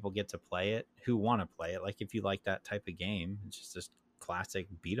lot of people get to play it who want to play it. Like if you like that type of game, it's just this classic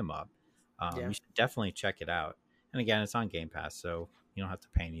beat 'em up. Yeah, You should definitely check it out. And again, it's on Game Pass, so you don't have to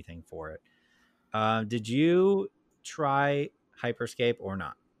pay anything for it. Did you try Hyperscape or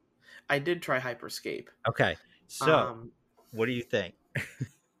not? I did try Hyperscape. Okay, so Um, what do you think?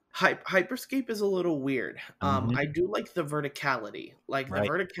 Hyperscape is a little weird. Hmm. I do like the verticality, like the Right,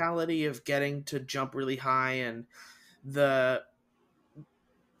 verticality of getting to jump really high, and the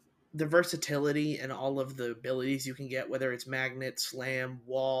the versatility and all of the abilities you can get, whether it's magnet, slam,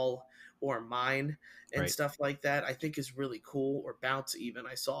 wall, or mine and right, stuff like that, I think is really cool. Or bounce, even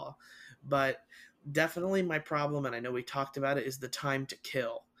I saw. But definitely my problem, and I know we talked about it, is the time to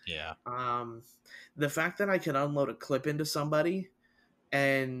kill. yeah, Um, the fact that I can unload a clip into somebody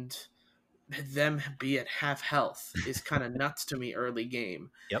and them be at half health is kind of nuts to me early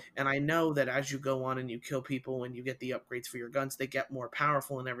game. yep, And I know that as you go on and you kill people and you get the upgrades for your guns, they get more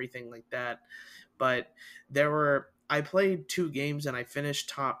powerful and everything like that. But I played two games and I finished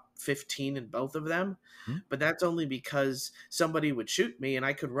top 15 in both of them, mhm, but that's only because somebody would shoot me and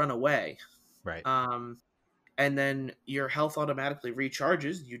I could run away. right, Um, and then your health automatically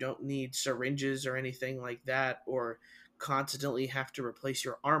recharges. You don't need syringes or anything like that, or constantly have to replace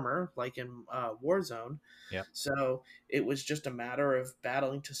your armor like in Warzone. yep, So it was just a matter of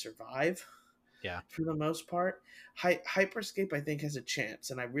battling to survive. Yeah. for the most part. Hyperscape, I think, has a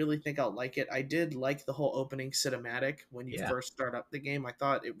chance, and I really think I'll like it. I did like the whole opening cinematic when you Yeah. first start up the game. I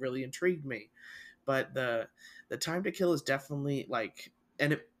thought it really intrigued me, but the time to kill is definitely like,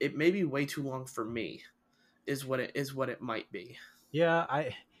 and it may be way too long for me. Is what it might be. Yeah,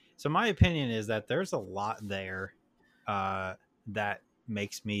 so my opinion is that there's a lot there uh that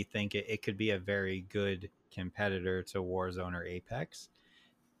makes me think it could be a very good competitor to Warzone or Apex.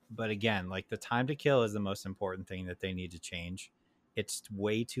 But again, like the time to kill is the most important thing that they need to change. It's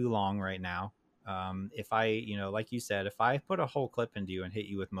way too long right now. If I, like you said, if I put a whole clip into you and hit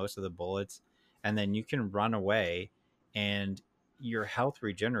you with most of the bullets, and then you can run away and your health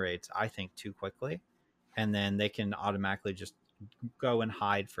regenerates, I think, too quickly. And then they can automatically just go and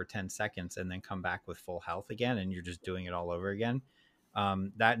hide for 10 seconds and then come back with full health again. And you're just doing it all over again.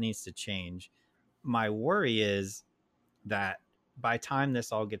 That needs to change. My worry is that by time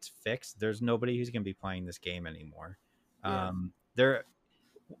this all gets fixed, there's nobody who's going to be playing this game anymore. Yeah, There,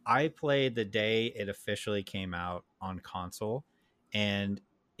 I played the day it officially came out on console, and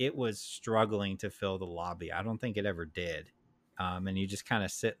it was struggling to fill the lobby. I don't think it ever did. And you just kind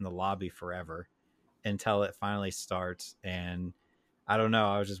of sit in the lobby forever until it finally starts. And I don't know.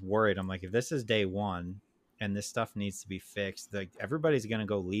 I was just worried. I'm like, if this is day one and this stuff needs to be fixed, like everybody's going to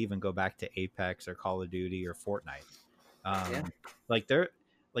go leave and go back to Apex or Call of Duty or Fortnite. yeah, Um, like they're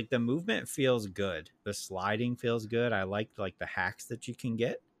like the movement feels good. The sliding feels good. I like the hacks that you can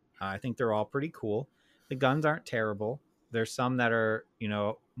get. I think they're all pretty cool. The guns aren't terrible. There's some that are,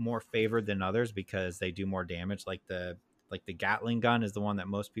 more favored than others because they do more damage. Like the Gatling gun is the one that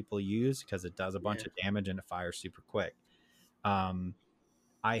most people use because it does a bunch yeah. of damage and it fires super quick. Um,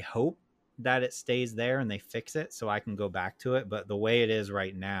 I hope that it stays there and they fix it so I can go back to it. But the way it is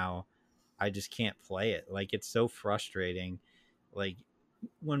right now, I just can't play it. Like it's so frustrating. Like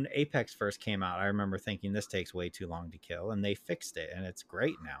when Apex first came out, I remember thinking this takes way too long to kill, and they fixed it, and it's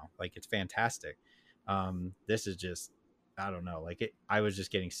great now. Like it's fantastic. This is just, I don't know. Like I was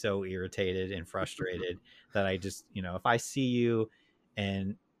just getting so irritated and frustrated that I just, if I see you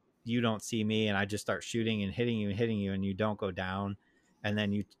and you don't see me, and I just start shooting and hitting you, and you don't go down, and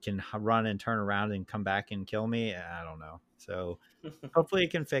then you can run and turn around and come back and kill me. I don't know. So hopefully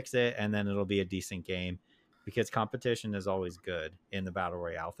it can fix it, and then it'll be a decent game because competition is always good in the battle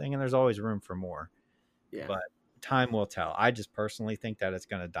royale thing, and there's always room for more. Yeah, But time will tell. I just personally think that it's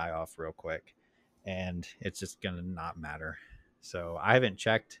going to die off real quick, and it's just going to not matter. So I haven't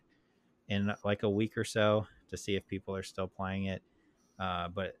checked in like a week or so to see if people are still playing it,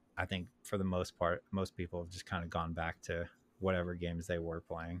 but I think for the most part, most people have just kind of gone back to whatever games they were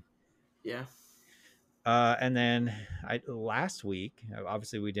playing. yeah. And then last week,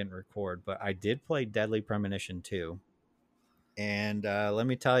 obviously we didn't record, but I did play Deadly Premonition 2. And let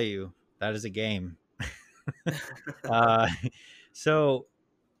me tell you, that is a game. Uh, so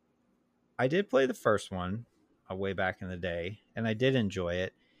I did play the first one way back in the day, and I did enjoy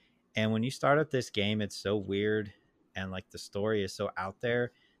it. And when you start up this game, it's so weird, and like the story is so out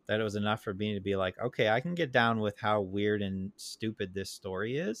there that it was enough for me to be like, okay, I can get down with how weird and stupid this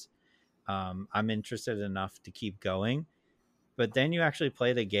story is. I'm interested enough to keep going. But then you actually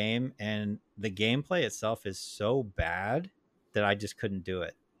play the game, and the gameplay itself is so bad that I just couldn't do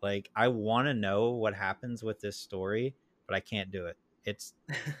it. Like I want to know what happens with this story, but I can't do it. It's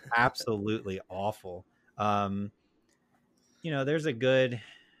absolutely awful. um there's a good,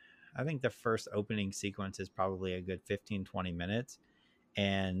 I think the first opening sequence is probably a good 15-20 minutes,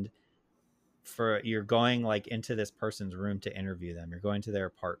 and you're going like into this person's room to interview them. You're going to their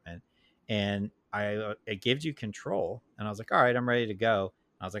apartment, and it gives you control. And I was like, all right, I'm ready to go.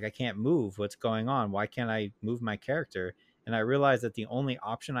 I was like, I can't move. What's going on? Why can't I move my character? And I realized that the only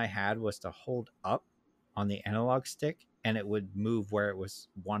option I had was to hold up on the analog stick, and it would move where it was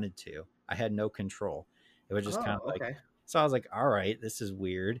wanted to. I had no control. It was just kind Oh, of like, okay. so I was like, all right, this is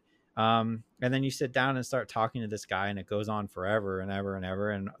weird. And then you sit down and start talking to this guy, and it goes on forever and ever and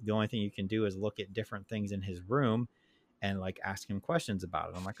ever. And the only thing you can do is look at different things in his room and like ask him questions about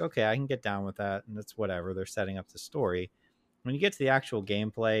it. I'm like, okay, I can get down with that. And it's whatever. They're setting up the story. When you get to the actual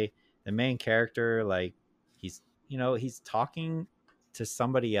gameplay, the main character, like he's, he's talking to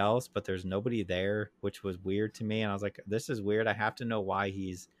somebody else, but there's nobody there, which was weird to me. And I was like, this is weird. I have to know why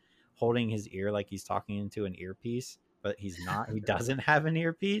he's holding his ear like he's talking into an earpiece, but he's not. He doesn't have an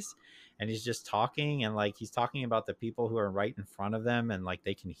earpiece, and he's just talking, and like he's talking about the people who are right in front of them, and like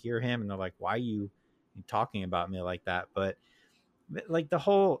they can hear him, and they're like, why are you talking about me like that? But like the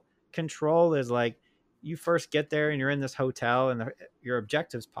whole control is like, you first get there and you're in this hotel, and your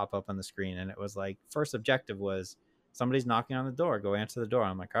objectives pop up on the screen, and it was like, first objective was somebody's knocking on the door, go answer the door.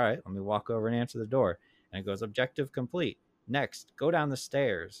 I'm like, all right, let me walk over and answer the door. And it goes, objective complete. Next, go down the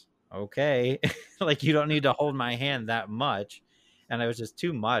stairs. Okay. Like, you don't need to hold my hand that much. And it was just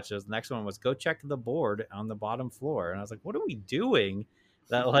too much. The next one was go check the board on the bottom floor. And I was like, what are we doing?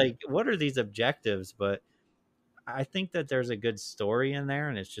 That, like, what are these objectives? But I think that there's a good story in there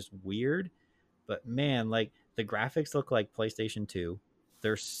and it's just weird. But man, like, the graphics look like PlayStation 2.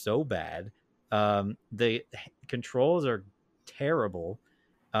 They're so bad. The controls are terrible.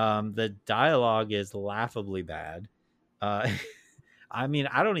 The dialogue is laughably bad. Uh, I mean,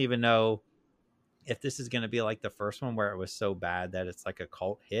 I don't even know if this is going to be like the first one where it was so bad that it's like a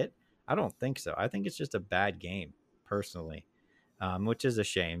cult hit. I don't think so. I think it's just a bad game, personally, which is a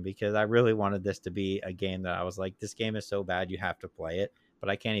shame because I really wanted this to be a game that I was like, this game is so bad, you have to play it. But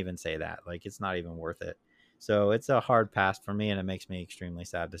I can't even say that. Like, it's not even worth it. So it's a hard pass for me, and it makes me extremely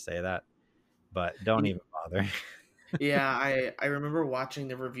sad to say that. But don't even bother. Yeah, I remember watching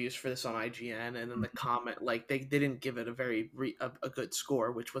the reviews for this on IGN, and then the comment, like, they didn't give it a a good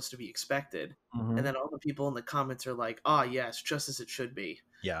score, which was to be expected. And Mm-hmm. then all the people in the comments are like, "Ah, yes, just as it should be,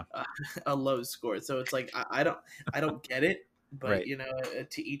 Yeah. uh, a low score." So it's like I don't get it, but Right.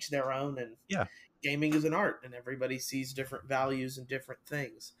 to each their own. And Yeah. gaming is an art, and everybody sees different values and different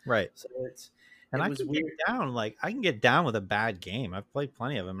things. Right. So And it I was can get weird. down, like, I can get down with a bad game. I've played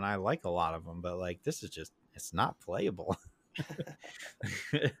plenty of them, and I like a lot of them. But like, this is just, it's not playable.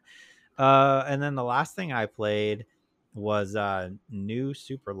 And then the last thing I played was new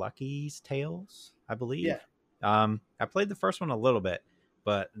Super Lucky's Tales, I believe. Yeah. I played the first one a little bit,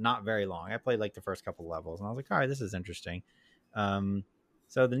 but not very long. I played like the first couple levels, and I was like, all right, this is interesting. Um,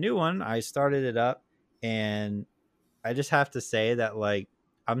 so the new one, I started it up, and I just have to say that, like,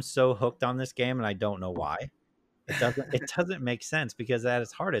 I'm so hooked on this game, and I don't know why. It doesn't make sense because at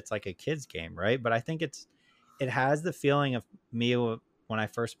its heart, it's like a kid's game, right? But I think it has the feeling of me when I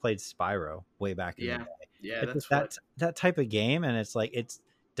first played Spyro way back in the Yeah. day. Yeah, It's just that's what. that type of game, and it's like it's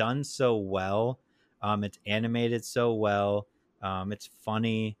done so well. It's animated so well. It's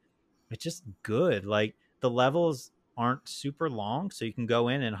funny. It's just good. Like, the levels aren't super long, so you can go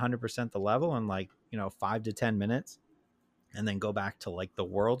in and 100% the level in, like, 5 to 10 minutes, and then go back to like the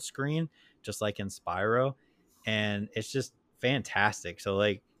world screen, just like in Spyro. And it's just fantastic. So,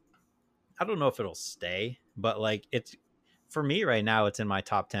 like, I don't know if it'll stay, but like, it's, for me right now, it's in my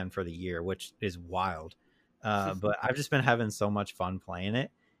top 10 for the year, which is wild. But I've just been having so much fun playing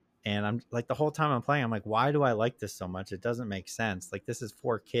it. And I'm like, the whole time I'm playing, I'm like, why do I like this so much? It doesn't make sense. Like, this is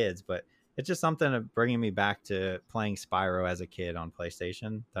for kids, but it's just something of bringing me back to playing Spyro as a kid on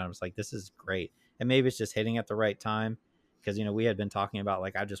PlayStation. That I was like, this is great. And maybe it's just hitting at the right time because, we had been talking about,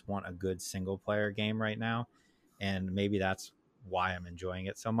 like, I just want a good single player game right now. And maybe that's why I'm enjoying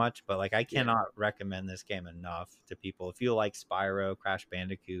it so much. But like, I Yeah. cannot recommend this game enough to people. If you like Spyro, Crash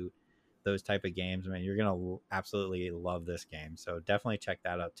Bandicoot, those type of games, man, you're gonna absolutely love this game. So definitely check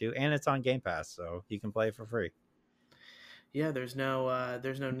that out too. And it's on Game Pass, so you can play it for free. Yeah, there's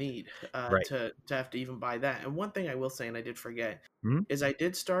no need Right. to have to even buy that. And one thing I will say, and I did forget, Mhm. is I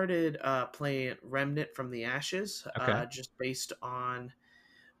did started playing Remnant from the Ashes, Okay. just based on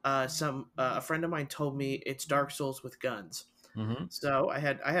some a friend of mine told me it's Dark Souls with guns. Hmm. So I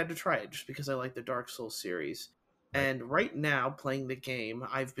had to try it just because I like the Dark Souls series. Right. And right now, playing the game,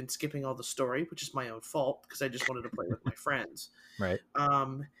 I've been skipping all the story, which is my own fault because I just wanted to play with my friends. Right.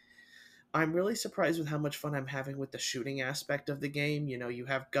 Um, I'm really surprised with how much fun I'm having with the shooting aspect of the game. You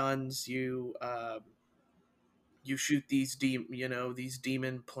have guns, you shoot these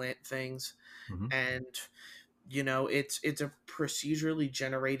demon plant things, Hmm. and it's a procedurally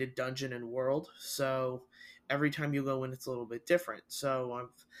generated dungeon and world. So every time you go in, it's a little bit different. So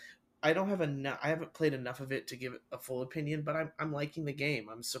I don't have enough. I haven't played enough of it to give it a full opinion, but I'm liking the game.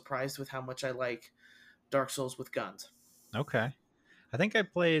 I'm surprised with how much I like Dark Souls with guns. Okay. I think I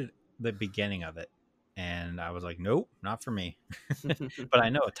played the beginning of it, and I was like, nope, not for me. But I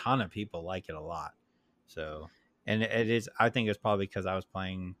know a ton of people like it a lot. So, and it is, I think it's probably because I was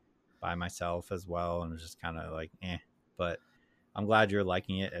playing by myself as well, and it was just kind of like, eh. But I'm glad you're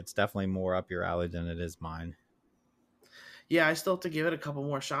liking it. It's definitely more up your alley than it is mine. Yeah, I still have to give it a couple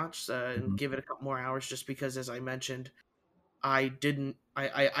more shots and Hmm. give it a couple more hours, just because, as I mentioned, I didn't.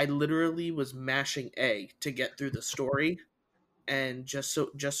 I literally was mashing A to get through the story, and just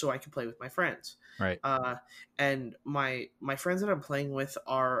so I can play with my friends. Right. Uh, and my friends that I'm playing with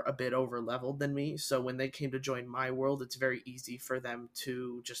are a bit over leveled than me, so when they came to join my world, it's very easy for them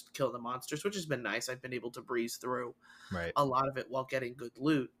to just kill the monsters, which has been nice. I've been able to breeze through Right. a lot of it while getting good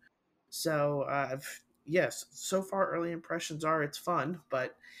loot. So yes, so far early impressions are it's fun,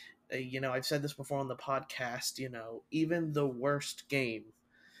 but I've said this before on the podcast. Even the worst game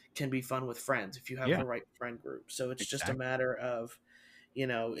can be fun with friends if you have Yeah, the right friend group. So it's just a exactly. matter of,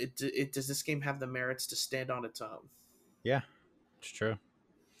 does this game have the merits to stand on its own? Yeah, it's true.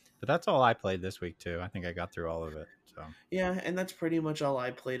 But that's all I played this week too. I think I got through all of it. So Yeah, and that's pretty much all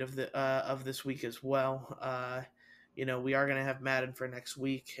I played of this week as well. We are gonna have Madden for next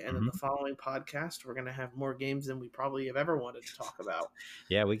week, and in the mhm. following podcast, we're gonna have more games than we probably have ever wanted to talk about.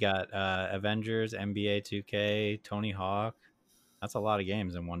 Yeah, we got Avengers, NBA 2K, Tony Hawk. That's a lot of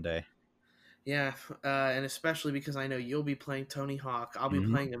games in one day. Yeah, and especially because I know you'll be playing Tony Hawk, I'll be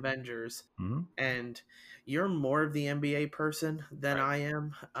Hmm. playing Avengers, Hmm. and you're more of the NBA person than Right. I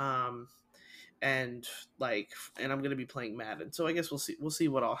am. And and I'm gonna be playing Madden. So I guess we'll see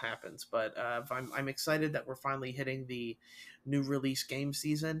what all happens. But I'm excited that we're finally hitting the new release game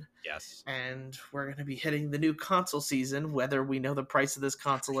season, Yes. and we're gonna be hitting the new console season, whether we know the price of this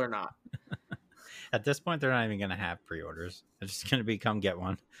console or not. At this point, they're not even going to have pre-orders. They're just going to be come get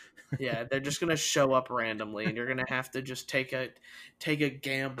one. Yeah, they're just gonna show up randomly, and you're gonna have to just take a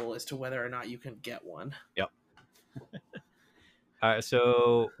gamble as to whether or not you can get one. Yep. All right.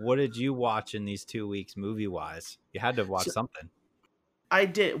 So, what did you watch in these 2 weeks, movie wise? You had to watch So something. I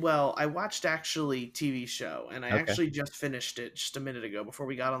did. Well, I watched actually TV show, and I Okay. actually just finished it just a minute ago before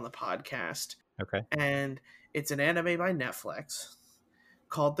we got on the podcast. Okay. And it's an anime by Netflix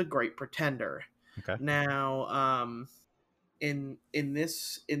called The Great Pretender. Okay. Now, in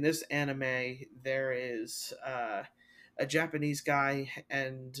this anime, there is a Japanese guy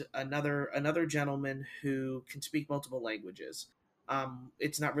and another gentleman who can speak multiple languages.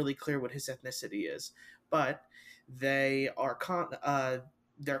 It's not really clear what his ethnicity is, but they are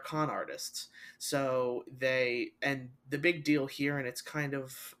they're con artists. So the big deal here, and it's kind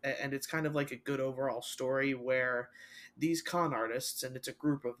of like a good overall story where these con artists, and it's a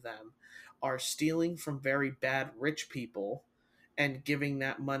group of them, are stealing from very bad rich people and giving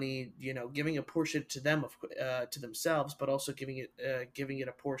that money, giving a portion to them to themselves, but also giving it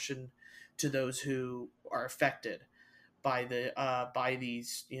a portion to those who are affected by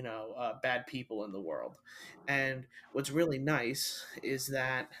these bad people in the world. And what's really nice is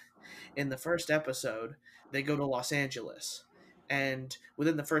that in the first episode they go to Los Angeles, and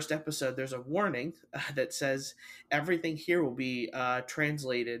within the first episode there's a warning that says everything here will be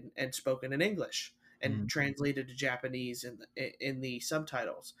translated and spoken in English and Mhm. translated to Japanese in the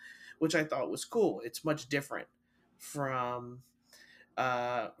subtitles, which I thought was cool. It's much different from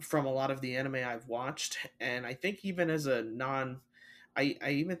a lot of the anime I've watched, and I think even as a non, I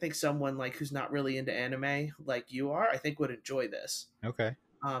even think someone like who's not really into anime like you are, I think would enjoy this. Okay.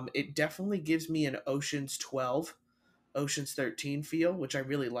 It definitely gives me an Ocean's 12, Ocean's 13 feel, which I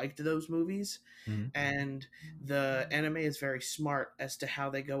really liked those movies. Hmm. And the anime is very smart as to how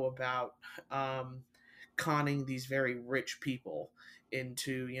they go about um, conning these very rich people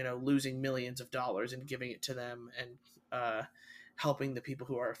into losing millions of dollars and giving it to them, and uh, helping the people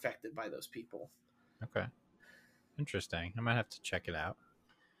who are affected by those people. Okay. Interesting. I might have to check it out.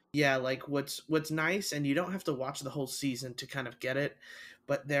 Yeah, like what's nice, and you don't have to watch the whole season to kind of get it,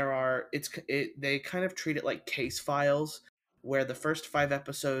 but they kind of treat it like case files, where the first 5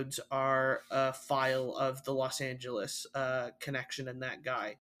 episodes are a file of the Los Angeles connection and that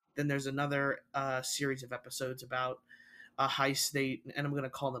guy. Then there's another series of episodes about a heist and I'm going to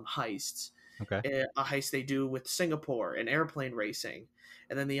call them heists, Okay. a heist they do with Singapore and airplane racing,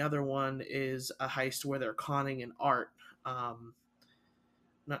 and then the other one is a heist where they're conning an art.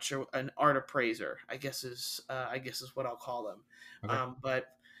 Not sure, an art appraiser, I guess is what I'll call them. Okay.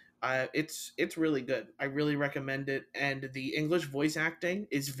 But it's really good. I really recommend it, and the English voice acting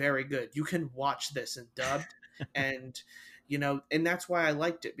is very good. You can watch this in dubbed, and and that's why I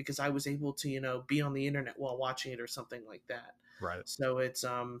liked it, because I was able to be on the internet while watching it or something like that. Right. So it's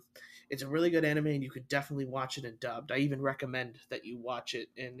a really good anime, and you could definitely watch it in dubbed. I even recommend that you watch it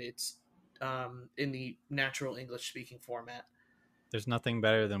in the natural English speaking format. There's nothing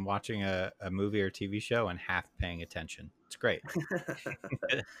better than watching a movie or TV show and half paying attention. It's great.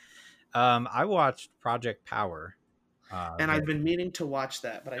 I watched Project Power. And I've been meaning to watch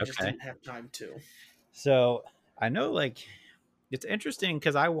that, but I just Okay. didn't have time to. So I know, like, it's interesting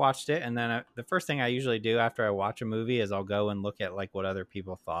because I watched it, and then the first thing I usually do after I watch a movie is I'll go and look at like what other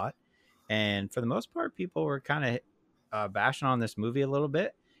people thought. And for the most part, people were kind of bashing on this movie a little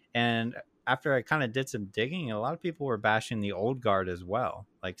bit. And after I kind of did some digging, a lot of people were bashing the old guard as well.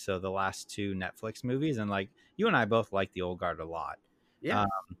 Like, so the last two Netflix movies, and like you and I both like the old guard a lot. Yeah.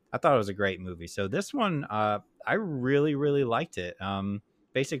 Um, I thought it was a great movie. So this one, I really, really liked it.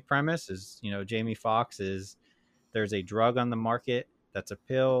 Basic premise is, Jamie Foxx is there's a drug on the market That's a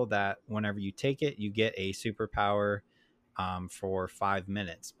pill that whenever you take it, you get a superpower for 5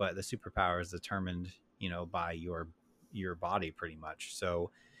 minutes, but the superpower is determined, by your body pretty much.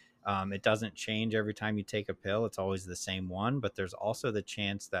 So it doesn't change every time you take a pill. It's always the same one, but there's also the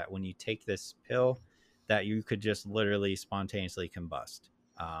chance that when you take this pill, that you could just literally spontaneously combust.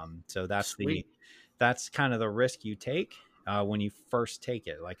 So Sweet. that's kind of the risk you take when you first take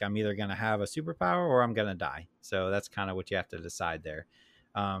it. Like, I'm either going to have a superpower or I'm going to die. So that's kind of what you have to decide there.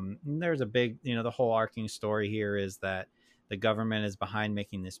 There's a big, the whole arcing story here is that the government is behind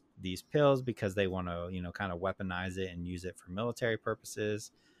making these pills because they want to, kind of weaponize it and use it for military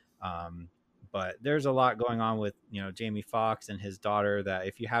purposes. Um, but there's a lot going on with, Jamie Foxx and his daughter that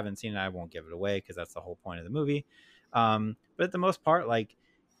if you haven't seen it, I won't give it away because that's the whole point of the movie. But at the most part, like,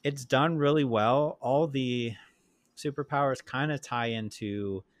 it's done really well. All the superpowers kind of tie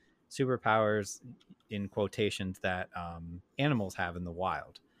into superpowers in quotations that animals have in the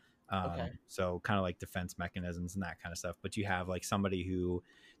wild. Okay. So kind of like defense mechanisms and that kind of stuff. But you have like somebody who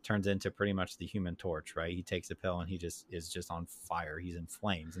turns into pretty much the Human Torch, right? He takes a pill and he just is just on fire. He's in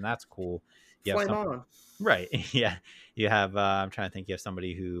flames, and that's cool. You have Flame some, on. right? Yeah. You have. I'm trying to think. You have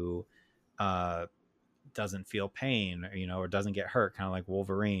somebody who uh, doesn't feel pain, or doesn't get hurt, kind of like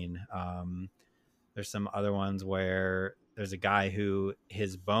Wolverine. There's some other ones where there's a guy who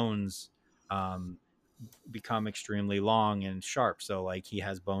his bones um, become extremely long and sharp. So like he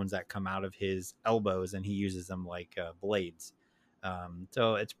has bones that come out of his elbows and he uses them like blades.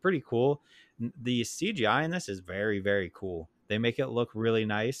 So it's pretty cool. The CGI in this is very, very cool. They make it look really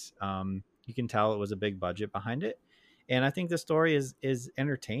nice. You can tell it was a big budget behind it. And I think the story is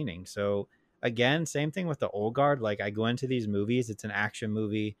entertaining. So again, same thing with the Old Guard. Like, I go into these movies, it's an action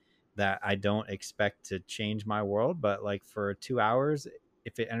movie that I don't expect to change my world, but like for 2 hours,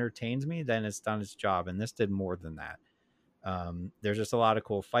 if it entertains me, then it's done its job. And this did more than that. There's just a lot of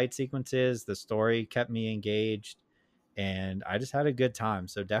cool fight sequences. The story kept me engaged, and I just had a good time.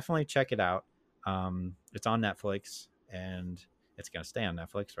 So definitely check it out. It's on Netflix, and it's gonna stay on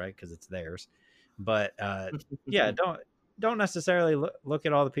Netflix, right? Because it's theirs. But yeah, don't necessarily look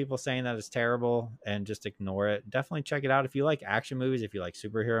at all the people saying that it's terrible and just ignore it. Definitely check it out. If you like action movies, if you like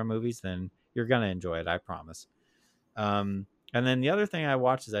superhero movies, then you're gonna enjoy it. I promise. And then the other thing I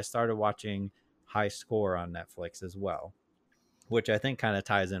watched is I started watching High Score on Netflix as well, which I think kind of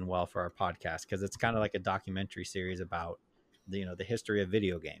ties in well for our podcast because it's kind of like a documentary series about the history of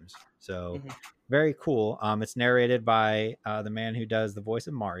video games. So Mhm. very cool. It's narrated by the man who does the voice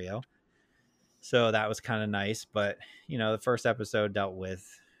of Mario. So that was kind of nice. But the first episode dealt with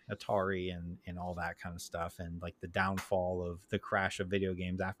Atari and all that kind of stuff, and like the downfall of the crash of video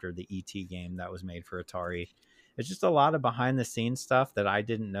games after the ET game that was made for Atari. It's just a lot of behind the scenes stuff that I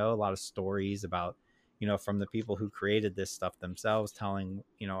didn't know, a lot of stories about, from the people who created this stuff themselves, telling,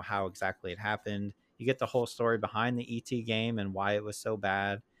 how exactly it happened. You get the whole story behind the ET game and why it was so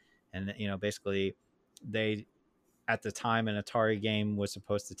bad. And, basically they, at the time, an Atari game was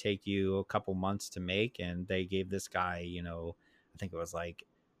supposed to take you a couple months to make, and they gave this guy, I think it was like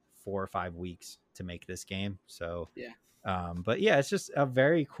 4 or 5 weeks to make this game. So, Yeah. but yeah, it's just a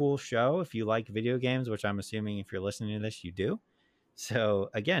very cool show if you like video games, which I'm assuming if you're listening to this, you do. So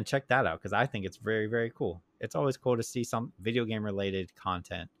again, check that out because I think it's very, very cool. It's always cool to see some video game related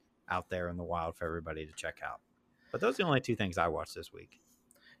content out there in the wild for everybody to check out. But those are the only two things I watched this week.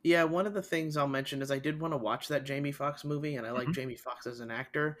 Yeah, one of the things I'll mention is I did want to watch that Jamie Foxx movie, and I like Mhm. Jamie Foxx as an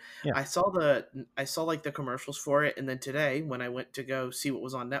actor. Yeah. I saw like the commercials for it, and then today when I went to go see what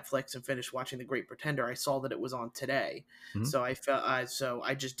was on Netflix and finished watching The Great Pretender, I saw that it was on today. Mhm. So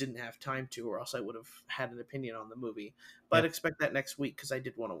I just didn't have time to, or else I would have had an opinion on the movie. Yeah. But expect that next week because I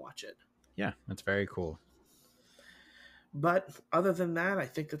did want to watch it. Yeah. That's very cool. But other than that, I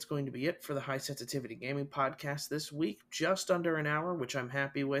think that's going to be it for the High Sensitivity Gaming Podcast this week. Just under an hour, which I'm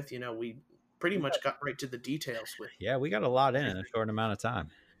happy with. We pretty much got right to the details with. Yeah, we got a lot in a short amount of time.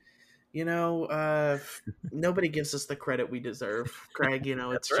 You know, uh, Nobody gives us the credit we deserve, Craig. It's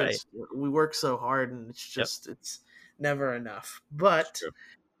That's right. just we work so hard, and Yep. it's never enough. It's But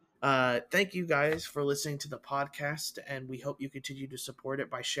true. thank you guys for listening to the podcast, and we hope you continue to support it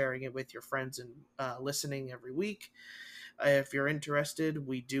by sharing it with your friends and listening every week. If you're interested,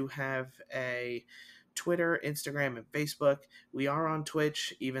 we do have a Twitter, Instagram, and Facebook. We are on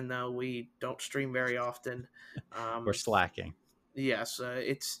Twitch, even though we don't stream very often. We're slacking. Yes,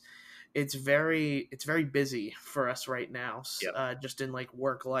 it's very busy for us right now, Yep. just in like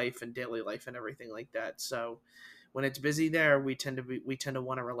work life and daily life and everything like that. So when it's busy there, we tend to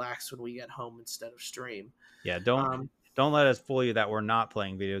want to relax when we get home instead of stream. Yeah, Um, don't let us fool you that we're not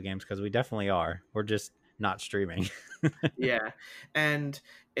playing video games because we definitely are. We're just not streaming. Yeah, and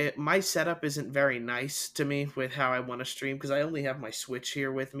my setup isn't very nice to me with how I want to stream because I only have my Switch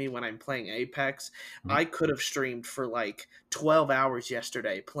here with me when I'm playing Apex. I could have streamed for like 12 hours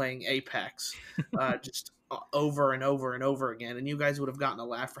yesterday playing Apex, just over and over and over again, and you guys would have gotten a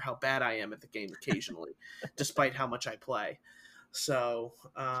laugh for how bad I am at the game occasionally, despite how much I play. So,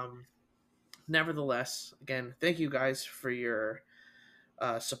 nevertheless, again, thank you guys for your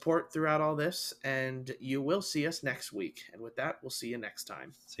support throughout all this, and you will see us next week. And with that, we'll see you next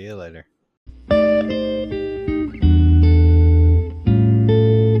time. See you later.